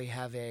potentially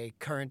have a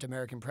current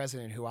American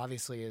president who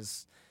obviously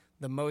is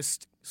the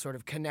most sort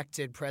of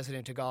connected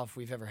president to golf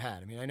we've ever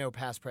had. I mean, I know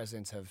past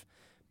presidents have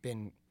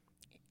been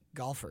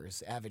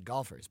golfers, avid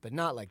golfers, but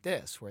not like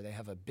this, where they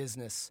have a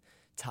business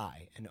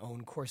tie and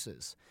own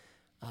courses.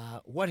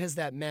 What has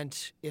that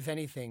meant, if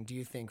anything, do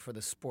you think, for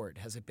the sport?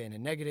 Has it been a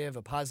negative,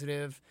 a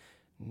positive,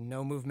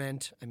 no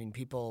movement? I mean,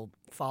 people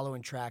follow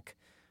and track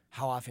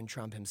how often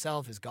Trump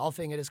himself is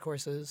golfing at his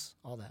courses,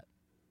 all that.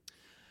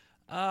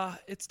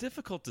 It's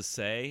difficult to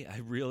say.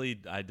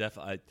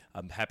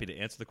 I'm happy to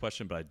answer the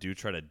question, but I do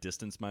try to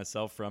distance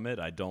myself from it.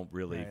 I don't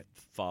really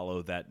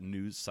follow that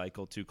news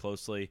cycle too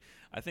closely.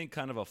 I think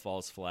kind of a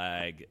false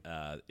flag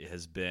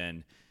has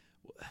been,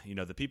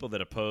 the people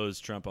that oppose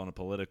Trump on a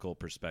political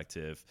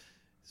perspective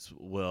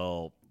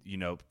will,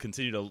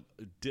 continue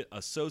to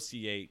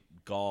associate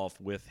golf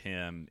with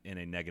him in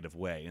a negative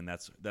way, and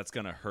that's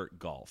going to hurt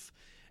golf.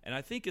 And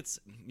I think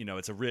it's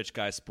a rich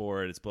guy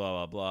sport. It's blah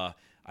blah blah.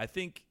 I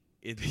think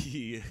it'd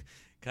be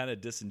kind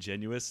of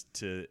disingenuous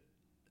to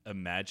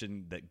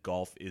imagine that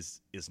golf is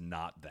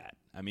not that.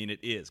 I mean, it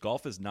is.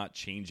 Golf is not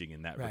changing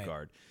in that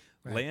regard.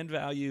 Right. Land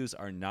values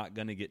are not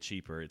going to get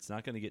cheaper. It's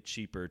not going to get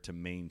cheaper to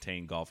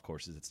maintain golf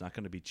courses. It's not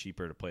going to be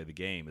cheaper to play the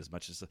game. As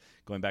much as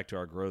going back to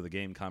our grow the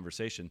game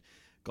conversation,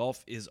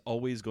 golf is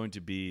always going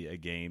to be a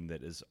game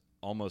that is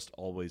almost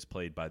always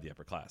played by the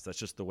upper class. That's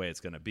just the way it's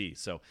going to be.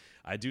 So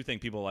I do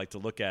think people like to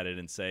look at it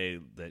and say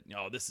that,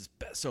 this is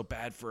so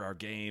bad for our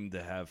game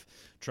to have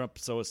Trump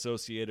so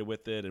associated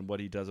with it and what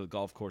he does with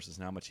golf courses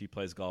and how much he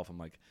plays golf. I'm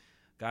like,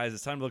 guys,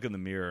 it's time to look in the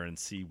mirror and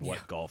see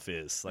what golf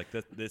is. Like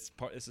this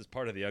is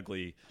part of the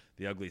ugly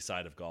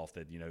side of golf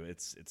that,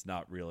 it's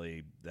not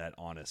really that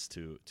honest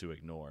to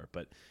ignore.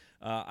 But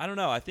I don't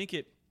know. I think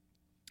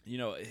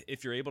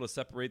if you're able to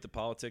separate the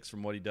politics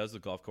from what he does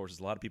with golf courses,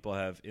 a lot of people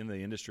in the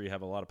industry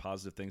have a lot of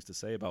positive things to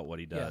say about what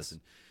he does. Yes.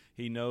 And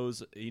he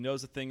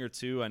knows a thing or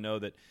two. I know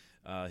that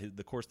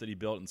the course that he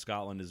built in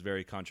Scotland is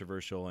very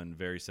controversial and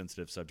very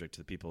sensitive subject to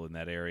the people in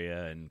that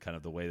area, and kind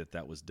of the way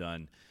that was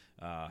done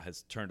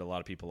has turned a lot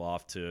of people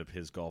off to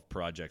his golf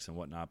projects and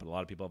whatnot. But a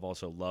lot of people have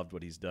also loved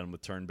what he's done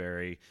with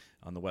Turnberry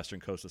on the western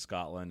coast of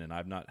Scotland, and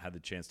I've not had the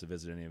chance to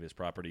visit any of his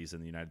properties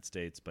in the United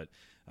States, but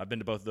I've been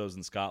to both of those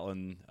in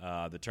Scotland.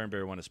 The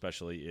Turnberry one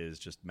especially is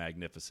just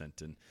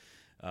magnificent, and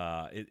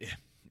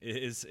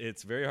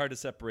it's very hard to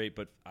separate,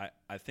 but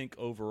I think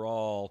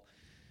overall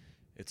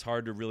it's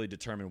hard to really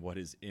determine what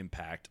his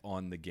impact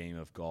on the game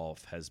of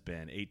golf has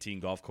been. 18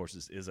 golf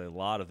courses is a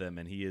lot of them,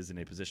 and he is in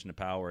a position of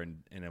power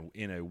and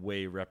in a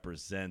way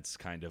represents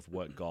kind of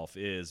what golf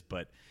is,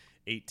 but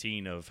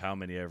 18 of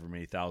however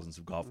many thousands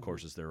of golf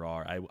courses there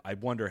are, I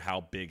wonder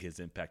how big his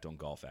impact on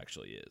golf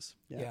actually is.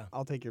 Yeah.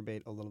 I'll take your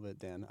bait a little bit,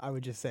 Dan. I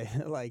would just say,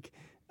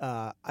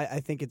 I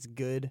think it's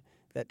good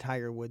that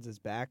Tiger Woods is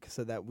back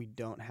so that we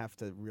don't have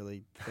to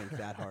really think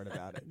that hard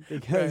about it.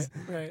 Because,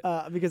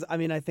 because I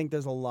mean, I think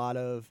there's a lot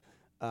of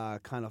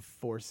kind of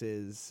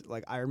forces.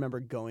 Like, I remember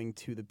going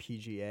to the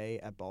PGA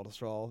at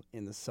Baltusrol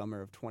in the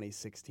summer of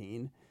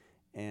 2016,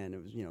 and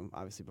it was,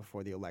 obviously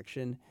before the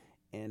election,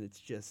 and it's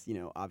just,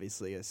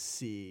 obviously a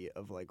sea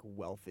of, like,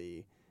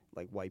 wealthy,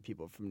 like, white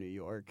people from New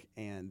York,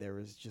 and there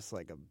was just,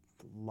 like, a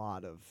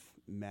lot of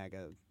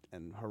MAGA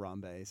and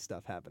Harambe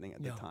stuff happening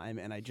at the time,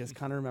 and I just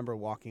kind of remember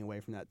walking away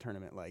from that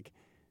tournament like,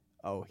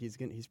 oh, he's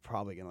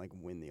probably gonna, like,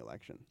 win the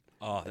election.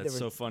 Oh, that's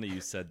so funny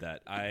you said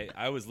that.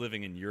 I was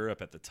living in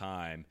Europe at the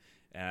time,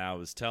 and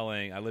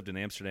I lived in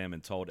Amsterdam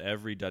and told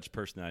every Dutch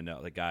person I know,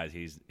 like, guys,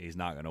 he's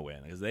not going to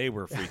win, because they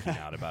were freaking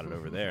out about it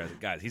over there. Like,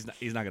 guys,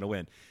 he's not going to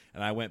win.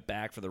 And I went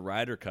back for the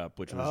Ryder Cup,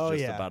 which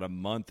was about a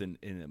month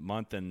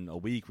and a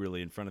week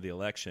really in front of the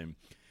election,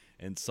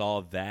 and saw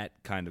that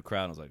kind of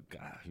crowd. And I was like,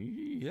 God,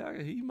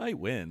 he might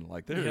win.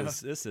 Like,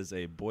 this is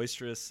a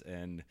boisterous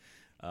and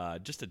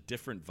just a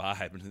different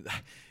vibe. And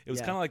it was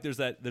kind of like there's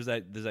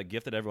that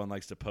gift that everyone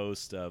likes to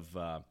post of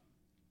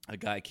a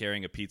guy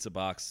carrying a pizza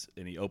box,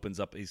 and he opens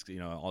up, he's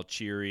all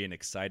cheery and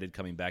excited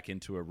coming back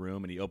into a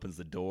room, and he opens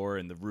the door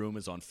and the room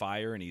is on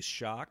fire and he's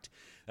shocked.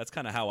 That's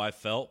kind of how I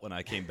felt when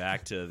I came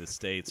back to the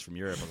States from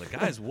Europe. I was like,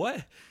 guys,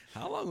 what?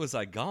 How long was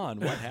I gone?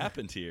 What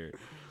happened here?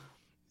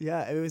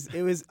 Yeah, it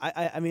was.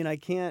 I mean, I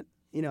can't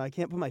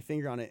put my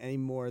finger on it any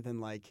more than,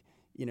 like,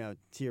 to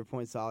your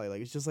point, Solly.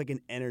 Like, it's just like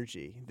an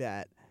energy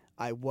that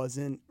I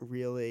wasn't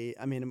really.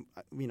 I mean,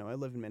 I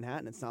live in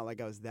Manhattan. It's not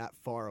like I was that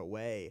far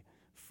away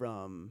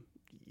from,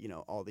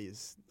 all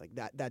these, like,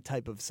 that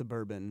type of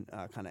suburban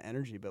kind of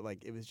energy. But,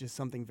 like, it was just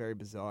something very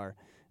bizarre.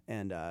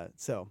 And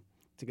so,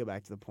 to go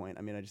back to the point,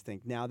 I mean, I just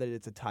think now that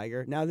it's the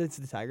Tiger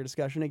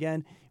discussion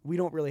again, we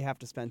don't really have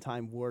to spend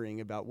time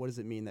worrying about what does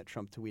it mean that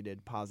Trump tweeted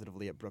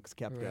positively at Brooks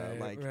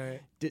Koepka.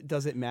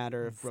 Does it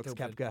matter if Brooks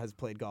Koepka has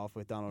played golf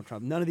with Donald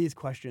Trump? None of these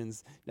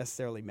questions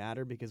necessarily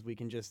matter, because we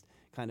can just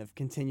kind of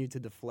continue to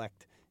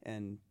deflect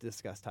and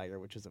discuss Tiger,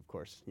 which is, of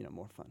course,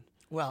 more fun.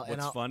 Well,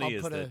 what's funny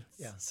is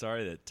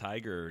that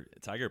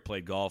Tiger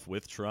played golf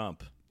with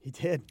Trump. He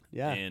did,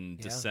 in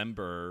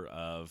December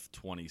of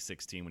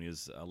 2016 when he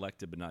was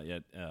elected but not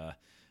yet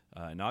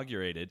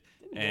inaugurated.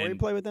 Didn't Rory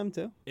play with them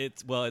too?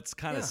 It's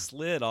kind of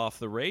slid off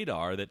the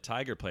radar that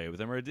Tiger played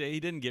with him, or he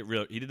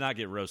did not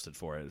get roasted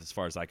for it, as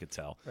far as I could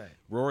tell. Right.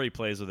 Rory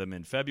plays with him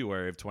in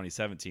February of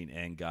 2017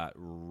 and got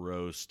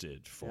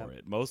roasted for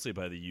it, mostly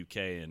by the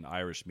UK and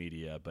Irish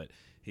media, but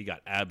he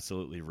got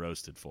absolutely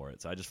roasted for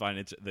it. So I just find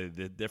it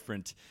the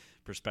different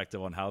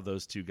perspective on how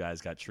those two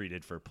guys got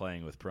treated for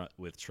playing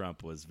with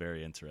Trump was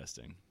very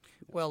interesting.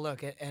 Well,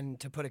 look, and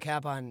to put a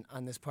cap on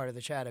this part of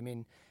the chat, I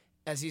mean,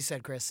 as you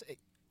said, Chris,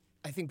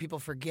 I think people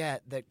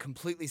forget that,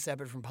 completely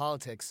separate from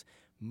politics,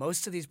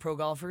 most of these pro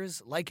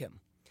golfers like him.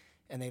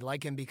 And they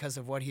like him because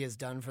of what he has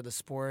done for the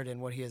sport and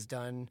what he has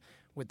done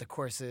with the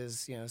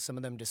courses, some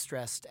of them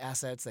distressed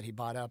assets that he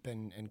bought up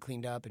and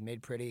cleaned up and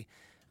made pretty.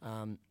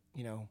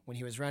 When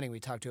he was running, we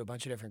talked to a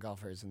bunch of different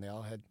golfers, and they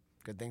all had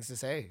good things to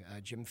say.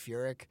 Jim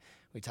Furyk,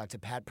 we talked to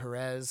Pat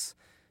Perez,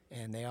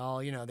 and they all,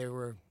 they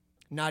were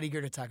not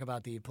eager to talk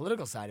about the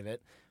political side of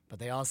it, but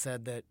they all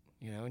said that,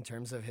 in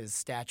terms of his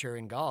stature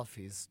in golf,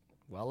 he's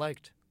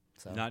well-liked.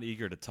 So, not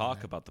eager to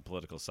talk about the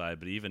political side,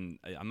 but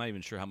I'm not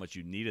even sure how much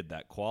you needed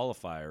that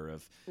qualifier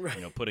of,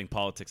 putting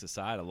politics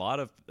aside. A lot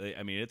of,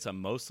 it's a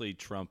mostly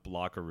Trump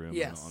locker room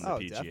on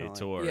the PGA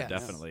Tour,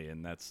 definitely,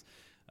 and that's.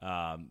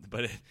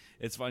 But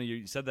it's funny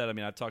you said that. I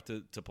mean, I've talked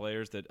to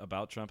players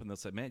about Trump, and they'll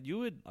say, "Man, you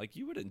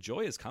would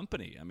enjoy his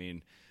company." I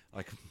mean,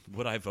 like,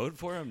 would I vote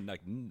for him?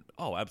 Like,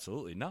 oh,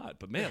 absolutely not.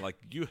 But man, like,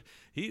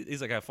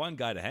 he's like a fun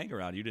guy to hang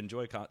around. You'd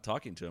enjoy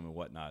talking to him and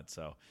whatnot.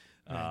 So,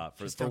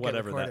 for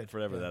whatever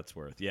that's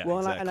worth. Yeah. Well,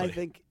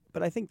 exactly.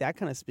 I think that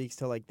kind of speaks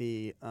to, like,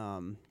 the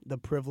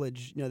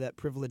privilege, that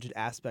privileged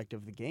aspect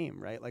of the game,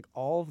 right? Like,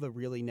 all of the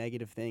really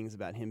negative things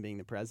about him being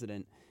the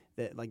president,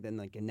 that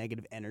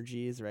negative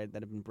energies, right,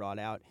 that have been brought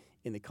out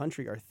in the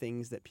country, are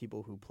things that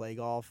people who play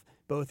golf,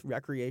 both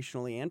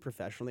recreationally and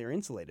professionally, are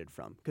insulated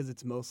from, because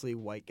it's mostly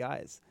white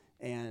guys.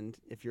 And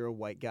if you're a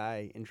white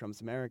guy in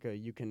Trump's America,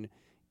 you can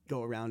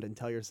go around and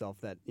tell yourself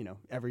that,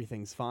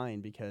 everything's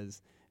fine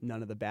because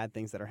none of the bad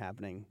things that are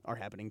happening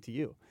to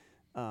you.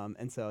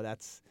 And so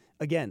that's,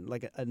 again,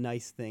 like a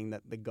nice thing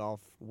that the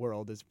golf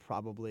world is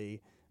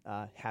probably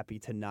happy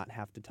to not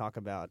have to talk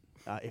about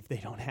if they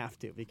don't have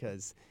to,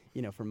 because,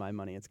 for my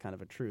money, it's kind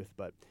of a truth.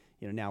 But,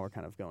 now we're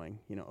kind of going,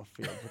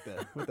 afield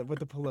with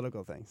the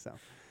political thing. So,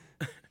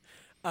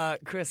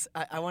 Chris,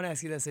 I want to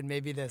ask you this, and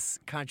maybe this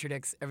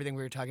contradicts everything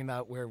we were talking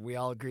about, where we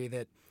all agree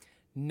that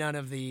none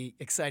of the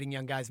exciting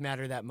young guys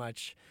matter that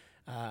much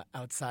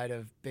outside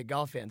of big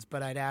golf fans.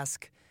 But I'd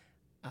ask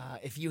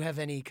if you have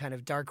any kind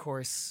of dark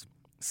horse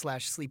 /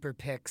 sleeper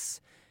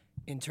picks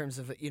in terms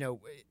of,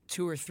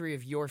 2 or 3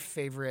 of your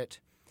favorite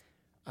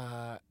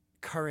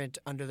current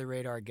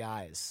under-the-radar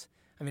guys.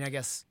 I mean, I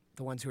guess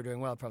the ones who are doing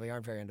well probably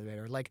aren't very under the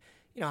radar. Like,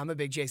 I'm a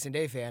big Jason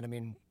Day fan. I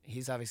mean,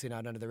 he's obviously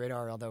not under the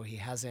radar, although he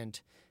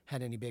hasn't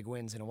had any big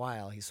wins in a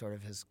while. He sort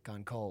of has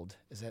gone cold.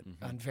 Is that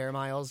unfair,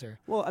 Miles? Or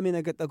Well, I mean,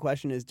 the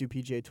question is, do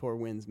PGA Tour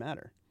wins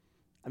matter?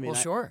 I mean,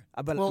 sure.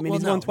 But well, I mean, well,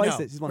 he's no, won twice.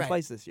 no. He's won Right.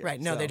 twice this year.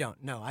 Right? No, so. they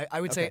don't. No,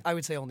 I would say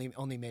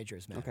only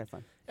majors matter. Okay,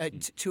 fine.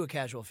 To a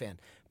casual fan.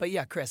 But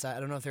yeah, Chris, I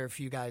don't know if there are a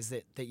few guys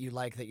that you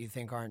like that you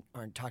think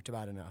aren't talked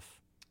about enough.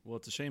 Well,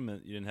 it's a shame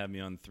that you didn't have me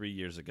on 3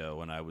 years ago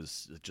when I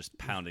was just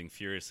pounding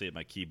furiously at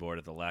my keyboard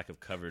at the lack of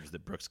coverage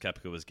that Brooks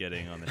Koepka was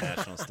getting on the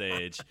national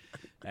stage,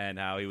 and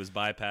how he was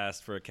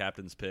bypassed for a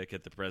captain's pick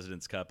at the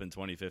President's Cup in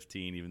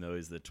 2015, even though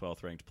he's the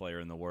 12th ranked player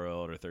in the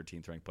world or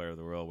 13th ranked player of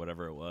the world,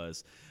 whatever it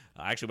was.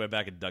 I actually went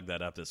back and dug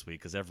that up this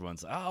week because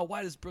everyone's,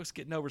 why does Brooks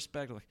get no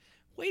respect? I'm like,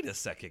 wait a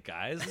second,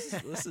 guys,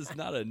 this is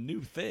not a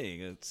new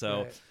thing. And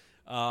so. Right.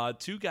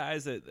 Two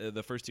guys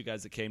the first two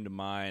guys that came to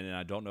mind, and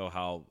I don't know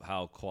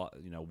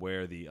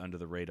where the under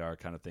the radar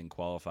kind of thing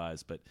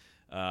qualifies, but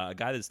a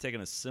guy that's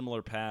taken a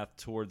similar path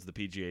towards the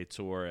PGA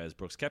Tour as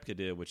Brooks Koepka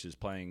did, which is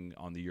playing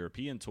on the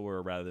European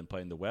Tour rather than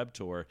playing the Web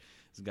Tour,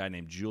 is a guy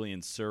named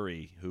Julian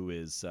Surrey, who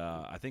is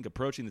I think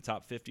approaching the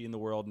top 50 in the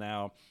world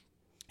now.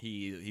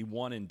 He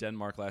won in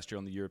Denmark last year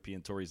on the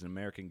European Tour. He's an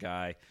American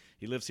guy.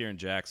 He lives here in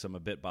Jack, so I'm a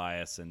bit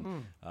biased.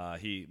 And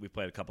we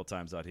played a couple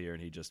times out here,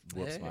 and he just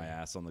whoops my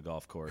ass on the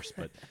golf course.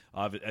 But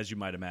as you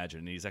might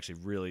imagine, he's actually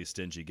really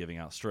stingy giving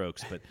out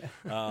strokes. But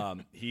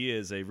he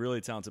is a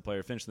really talented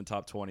player. Finished in the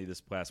top 20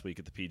 this past week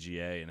at the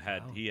PGA, and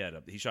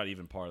he shot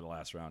even par of the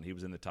last round. He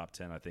was in the top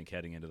 10, I think,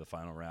 heading into the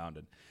final round,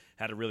 and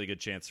had a really good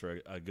chance for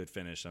a good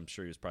finish. I'm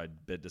sure he was probably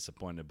a bit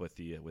disappointed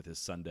with his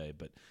Sunday,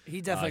 but he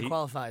definitely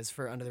qualifies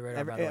for under the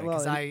radar, by the way,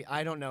 because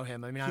I don't know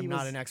him. I mean, I'm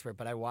not an expert,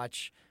 but I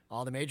watch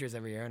all the majors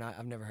every year, and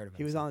I've never heard of him.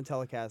 He was on the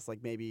telecast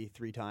like maybe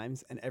 3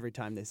 times, and every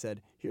time they said,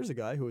 "Here's a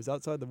guy who was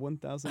outside the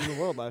 1,000 in the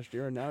world last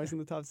year, and now he's in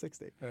the top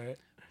 60." All right.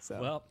 So.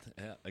 Well,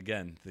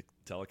 again, the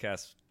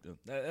telecast,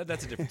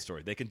 that's a different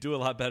story. They can do a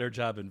lot better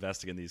job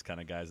investigating these kind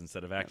of guys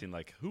instead of acting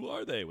like, who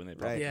are they, when they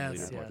probably Right.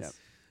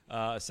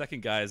 Yes.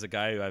 Second guy is a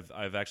guy who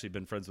I've actually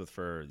been friends with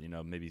for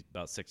maybe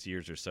about 6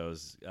 years or so,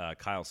 is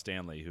Kyle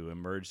Stanley, who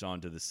emerged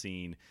onto the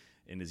scene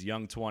in his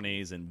young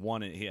 20s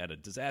and he had a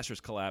disastrous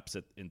collapse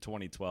in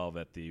 2012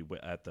 at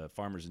the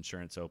Farmers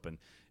Insurance Open,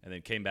 and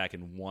then came back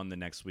and won the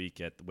next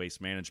week at the Waste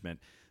Management.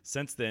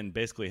 Since then,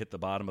 basically hit the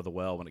bottom of the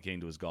well when it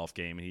came to his golf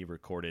game, and he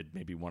recorded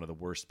maybe one of the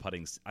worst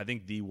putting, I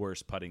think the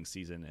worst putting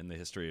season in the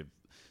history of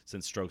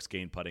since strokes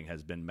gained putting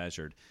has been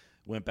measured.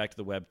 Went back to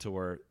the Web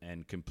Tour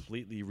and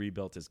completely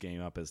rebuilt his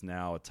game up as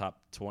now a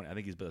top 20. I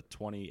think he's the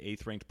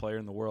 28th ranked player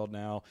in the world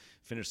now.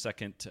 Finished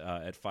second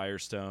at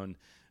Firestone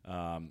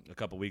a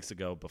couple weeks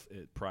ago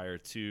prior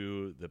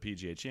to the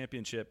PGA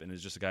Championship, and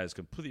is just a guy who's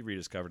completely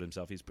rediscovered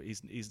himself.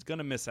 He's going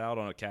to miss out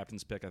on a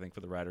captain's pick, I think,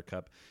 for the Ryder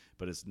Cup,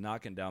 but is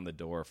knocking down the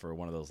door for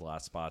one of those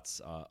last spots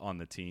on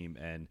the team,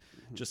 and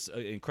just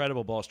an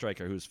incredible ball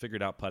striker who's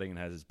figured out putting and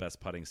has his best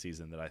putting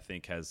season that I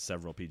think has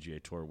several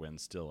PGA Tour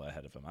wins still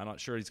ahead of him. I'm not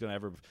sure he's going to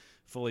ever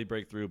fully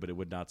break through, but it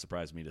would not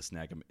surprise me to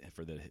snag him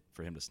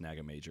for him to snag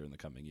a major in the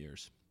coming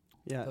years.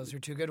 Yeah, Those are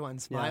two good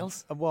ones. yeah.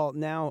 Miles? Well,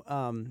 now,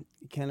 kind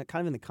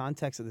of in the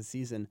context of the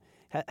season,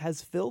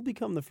 has Phil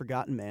become the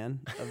forgotten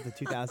man of the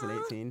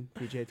 2018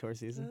 PGA Tour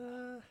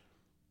season?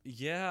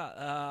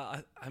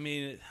 I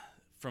mean,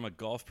 from a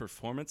golf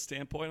performance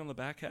standpoint on the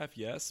back half,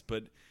 yes,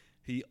 but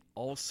he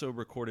also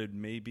recorded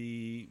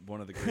maybe one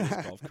of the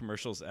greatest golf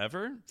commercials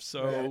ever.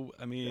 So, Right.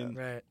 I mean,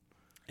 Right.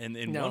 and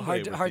in No, one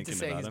way, hard to we're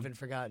say thinking he's about him. been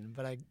forgotten,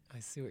 but I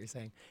see what you're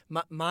saying.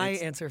 My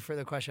answer for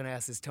the question I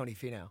asked is Tony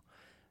Finau.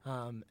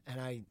 And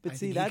I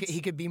think he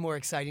could be more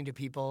exciting to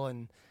people,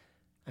 and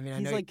I mean, I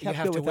He's know like you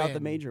have Koepka to without win. the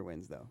major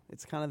wins, though.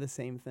 It's kind of the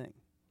same thing,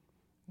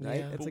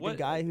 right? Yeah. It's But like a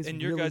guy who's in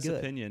your really guys' good.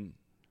 opinion,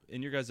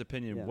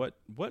 Yeah.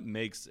 what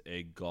makes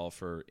a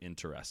golfer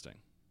interesting?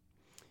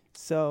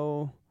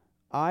 So,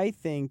 I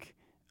think,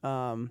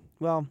 no,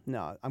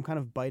 I'm kind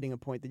of biting a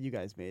point that you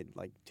guys made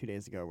like 2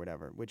 days ago or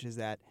whatever, which is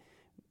that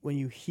when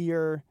you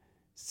hear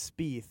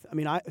Spieth,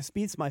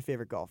 Spieth's my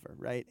favorite golfer,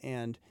 right?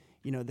 And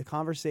the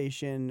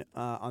conversation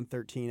on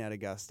 13 at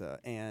Augusta,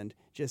 and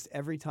just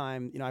every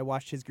time, I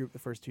watched his group the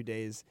first 2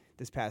 days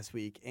this past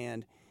week,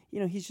 and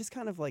he's just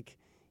kind of like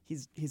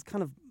he's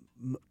kind of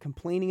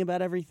complaining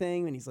about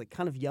everything, and he's like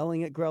kind of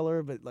yelling at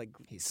Greller, but like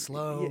He's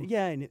slow.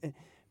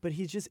 But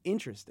he's just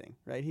interesting,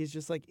 right? He's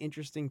just like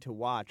interesting to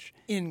watch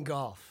In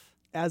golf.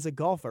 as a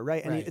golfer,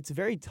 right? And Right. it's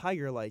very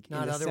Tiger-like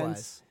Not in the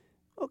otherwise. sense.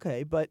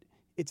 Okay, but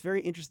it's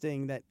very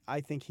interesting that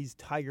I think he's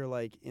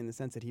Tiger-like in the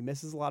sense that he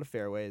misses a lot of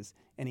fairways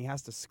and he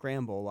has to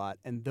scramble a lot,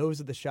 and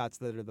those are the shots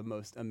that are the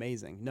most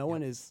amazing. No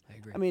one is. I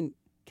agree. I mean,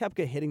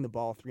 Koepka hitting the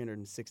ball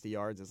 360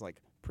 yards is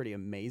like pretty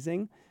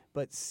amazing,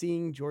 but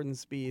seeing Jordan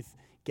Spieth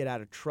get out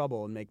of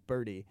trouble and make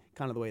birdie,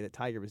 kind of the way that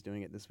Tiger was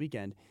doing it this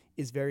weekend,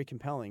 is very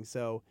compelling.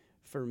 So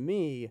for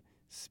me,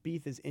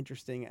 Spieth is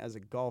interesting as a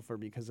golfer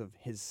because of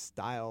his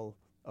style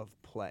of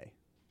play.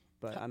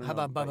 But I don't know. How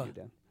about Bubba? you,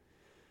 Dan.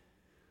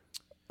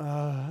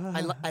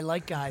 I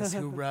like guys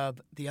who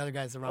rub the other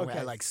guys the wrong way. I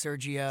Okay. like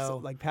Sergio. So,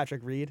 like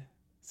Patrick Reed.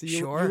 So you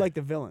Sure. like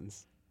the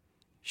villains.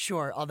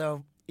 Sure,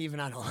 although even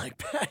I don't like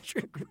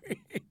Patrick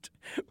Reed.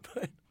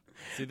 But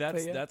See,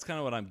 that's kind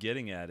of what I'm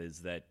getting at is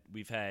that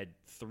we've had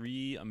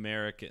three of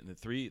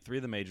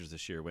the majors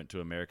this year went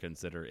to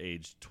Americans that are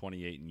aged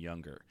 28 and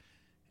younger.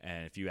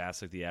 And if you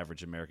ask like the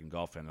average American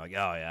golf fan, they're like,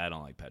 oh yeah, I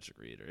don't like Patrick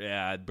Reed, or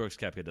yeah, Brooks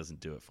Koepka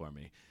doesn't do it for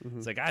me.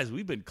 It's like, guys,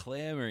 we've been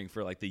clamoring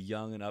for like the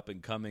young and up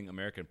and coming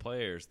American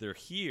players. They're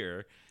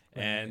here,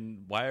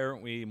 and why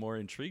aren't we more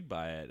intrigued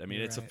by it? I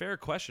mean, it's a fair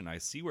question. I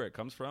see where it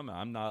comes from.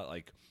 I'm not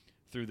like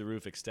through the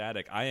roof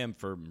ecstatic. I am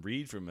for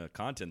Reed from a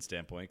content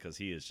standpoint because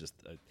he is just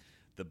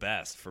the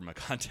best from a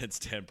content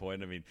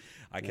standpoint. I mean,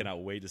 I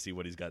cannot wait to see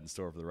what he's got in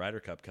store for the Ryder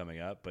Cup coming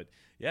up. But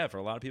yeah, for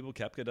a lot of people,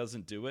 Koepka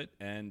doesn't do it,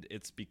 and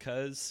it's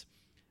because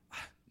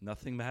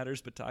nothing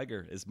matters but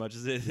Tiger as much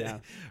as it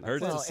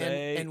hurts to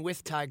say. And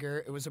with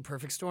Tiger, it was a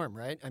perfect storm,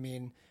 right? I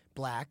mean,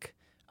 Black,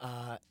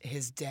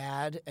 his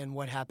dad, and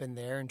what happened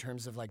there in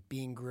terms of like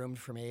being groomed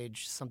from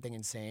age something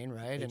insane,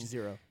 right? Age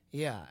 0.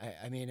 Yeah,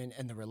 I mean,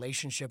 and the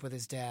relationship with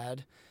his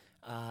dad,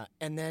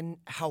 and then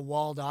how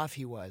walled off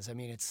he was. I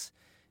mean, it's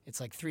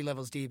like 3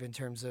 levels deep in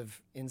terms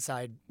of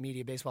inside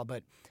media baseball,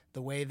 but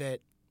the way that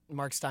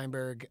Mark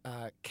Steinberg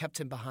kept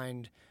him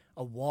behind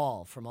a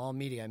wall from all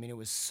media. I mean, it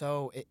was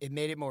it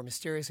made it more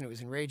mysterious, and it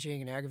was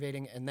enraging and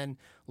aggravating. And then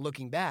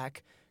looking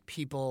back,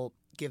 people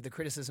give the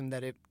criticism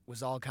that it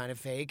was all kind of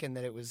fake, and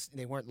that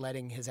they weren't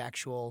letting his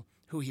actual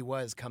who he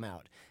was come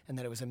out, and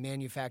that it was a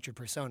manufactured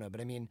persona. But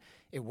I mean,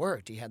 it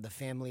worked. He had the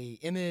family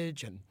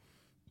image, and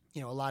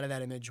a lot of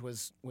that image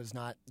was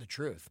not the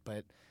truth.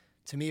 But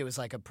to me, it was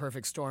like a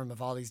perfect storm of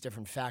all these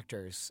different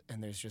factors,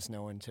 and there's just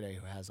no one today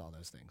who has all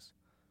those things.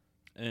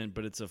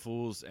 But it's a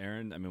fool's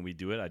errand. I mean, we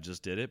do it. I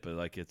just did it, but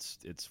like it's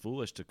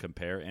foolish to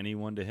compare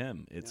anyone to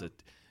him. It's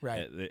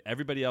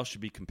everybody else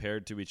should be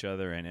compared to each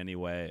other in any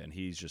way, and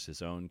he's just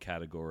his own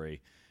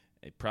category.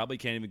 It probably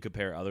can't even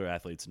compare other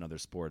athletes in other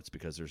sports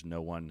because there's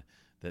no one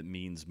that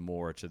means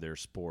more to their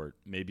sport,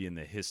 maybe in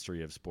the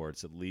history of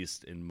sports, at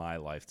least in my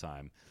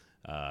lifetime,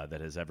 that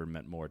has ever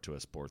meant more to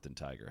a sport than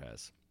Tiger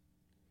has.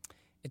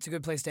 It's a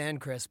good place to end,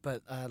 Chris.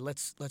 But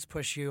let's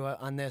push you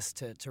on this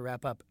to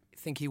wrap up.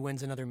 Think he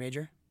wins another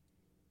major?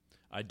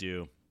 I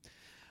do.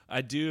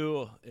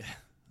 Maybe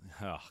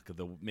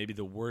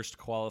the worst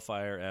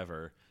qualifier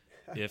ever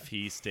if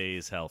he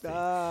stays healthy.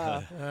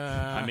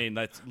 I mean,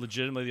 that's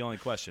legitimately the only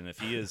question. If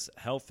he is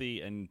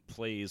healthy and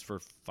plays for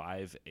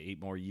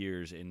 5-8 more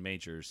years in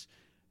majors,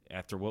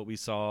 after what we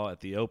saw at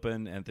the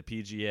Open and the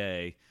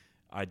PGA,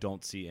 I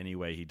don't see any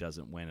way he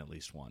doesn't win at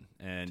least one.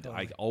 And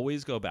totally. I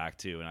always go back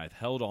to, and I've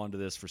held on to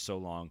this for so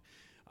long,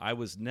 I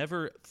was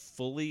never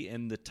fully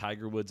in the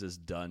Tiger Woods is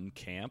done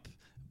camp,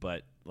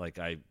 but like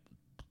I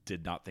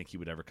did not think he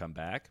would ever come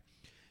back.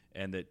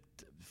 And that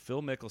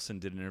Phil Mickelson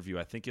did an interview,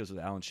 I think it was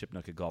with Alan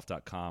Shipnuck at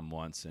golf.com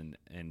once, and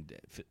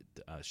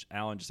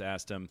Alan just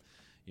asked him,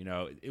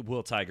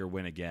 will Tiger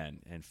win again?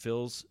 And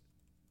Phil's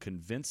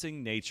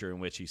convincing nature in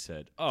which he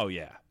said,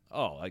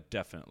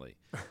 definitely.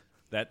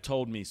 That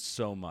told me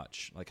so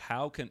much. Like,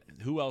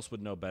 who else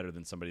would know better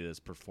than somebody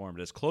that's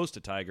performed as close to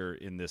Tiger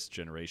in this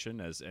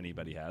generation as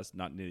anybody has?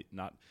 Not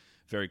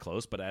very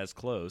close, but as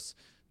close,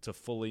 to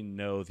fully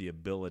know the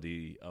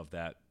ability of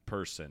that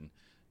person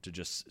to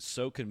just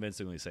so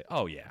convincingly say,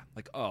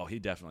 he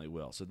definitely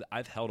will. So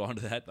I've held on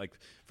to that, like,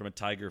 from a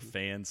Tiger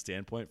fan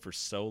standpoint for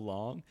so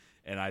long,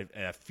 and I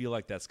feel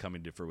like that's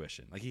coming to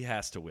fruition. Like, he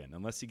has to win.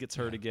 Unless he gets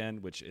hurt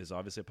again, which is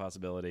obviously a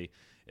possibility,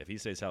 if he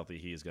stays healthy,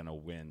 he is going to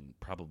win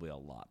probably a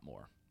lot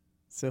more.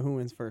 So who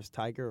wins first,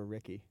 Tiger or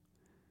Ricky?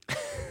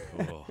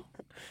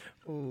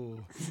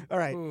 Ooh. All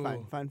right,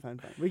 Ooh.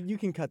 Fine. You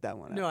can cut that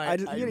one out. No,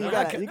 you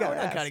got I'm it.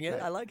 not cutting it.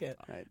 Right. I like it.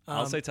 Right.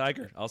 I'll say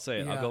Tiger. I'll say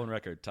it. Yeah. I'll go on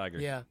record. Tiger.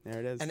 Yeah. There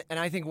it is. And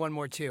I think one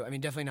more, too. I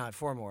mean, definitely not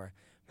 4 more,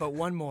 but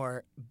 1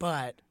 more.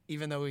 But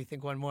even though we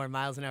think 1 more,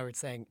 Miles and I were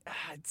saying,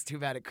 it's too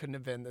bad it couldn't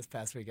have been this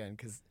past weekend,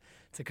 because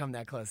to come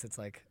that close, it's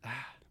like,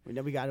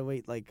 We got to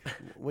wait, like,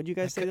 what did you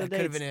guys say the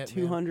other day? It's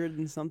 200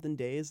 and something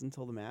days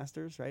until the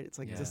Masters, right? It's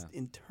like just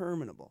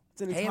interminable.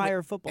 It's an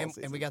entire football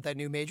season. And we got that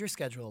new major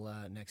schedule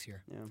next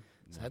year. Yeah.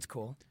 So that's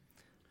cool.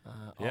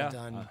 All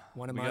done.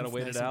 1 a month, we got to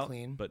wait nice it and out,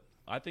 clean. but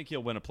I think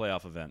he'll win a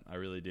playoff event. I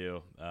really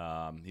do.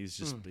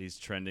 He's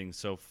trending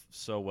so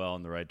well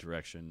in the right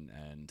direction,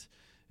 and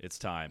it's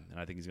time. And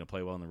I think he's going to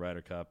play well in the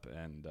Ryder Cup,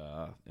 and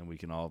we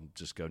can all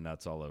just go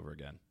nuts all over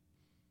again.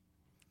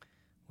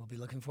 We'll be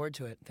looking forward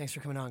to it. Thanks for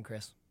coming on,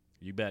 Chris.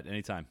 You bet.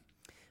 Anytime.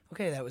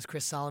 Okay, that was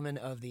Chris Solomon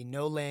of the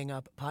No Laying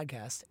Up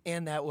podcast,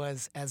 and that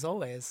was, as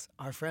always,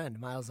 our friend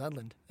Miles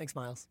Udland. Thanks,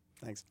 Miles.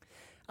 Thanks.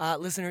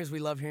 Listeners, we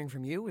love hearing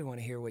from you. We want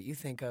to hear what you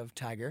think of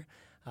Tiger.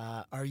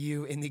 Are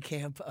you in the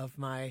camp of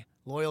my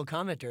loyal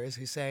commenters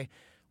who say,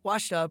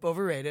 washed up,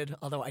 overrated,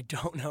 although I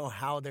don't know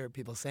how there are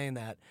people saying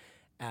that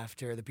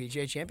after the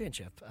PGA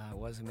Championship. It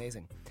was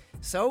amazing.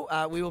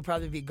 So we will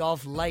probably be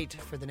golf light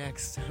for the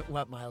next,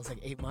 Miles, like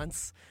 8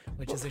 months,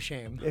 which is a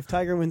shame. If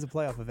Tiger wins a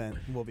playoff event,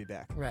 we'll be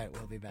back. Right,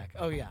 we'll be back.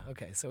 Oh, yeah,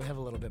 okay, so we have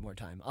a little bit more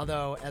time.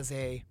 Although, as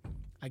a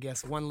I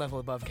guess, one level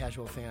above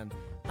casual fan,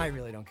 I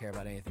really don't care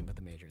about anything but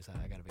the majors.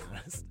 I got to be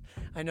honest.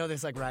 I know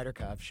there's like Ryder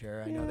Cup,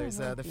 sure. I know there's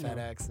the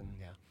FedEx, and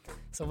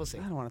so we'll see.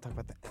 I don't want to talk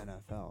about the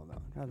NFL,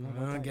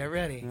 though. Get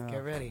ready.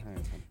 Get ready.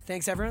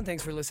 Thanks, everyone.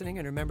 Thanks for listening.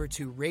 And remember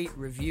to rate,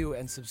 review,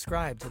 and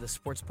subscribe to the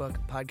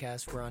Sportsbook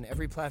Podcast. We're on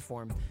every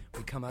platform.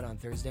 We come out on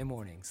Thursday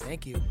mornings.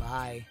 Thank you.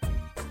 Bye.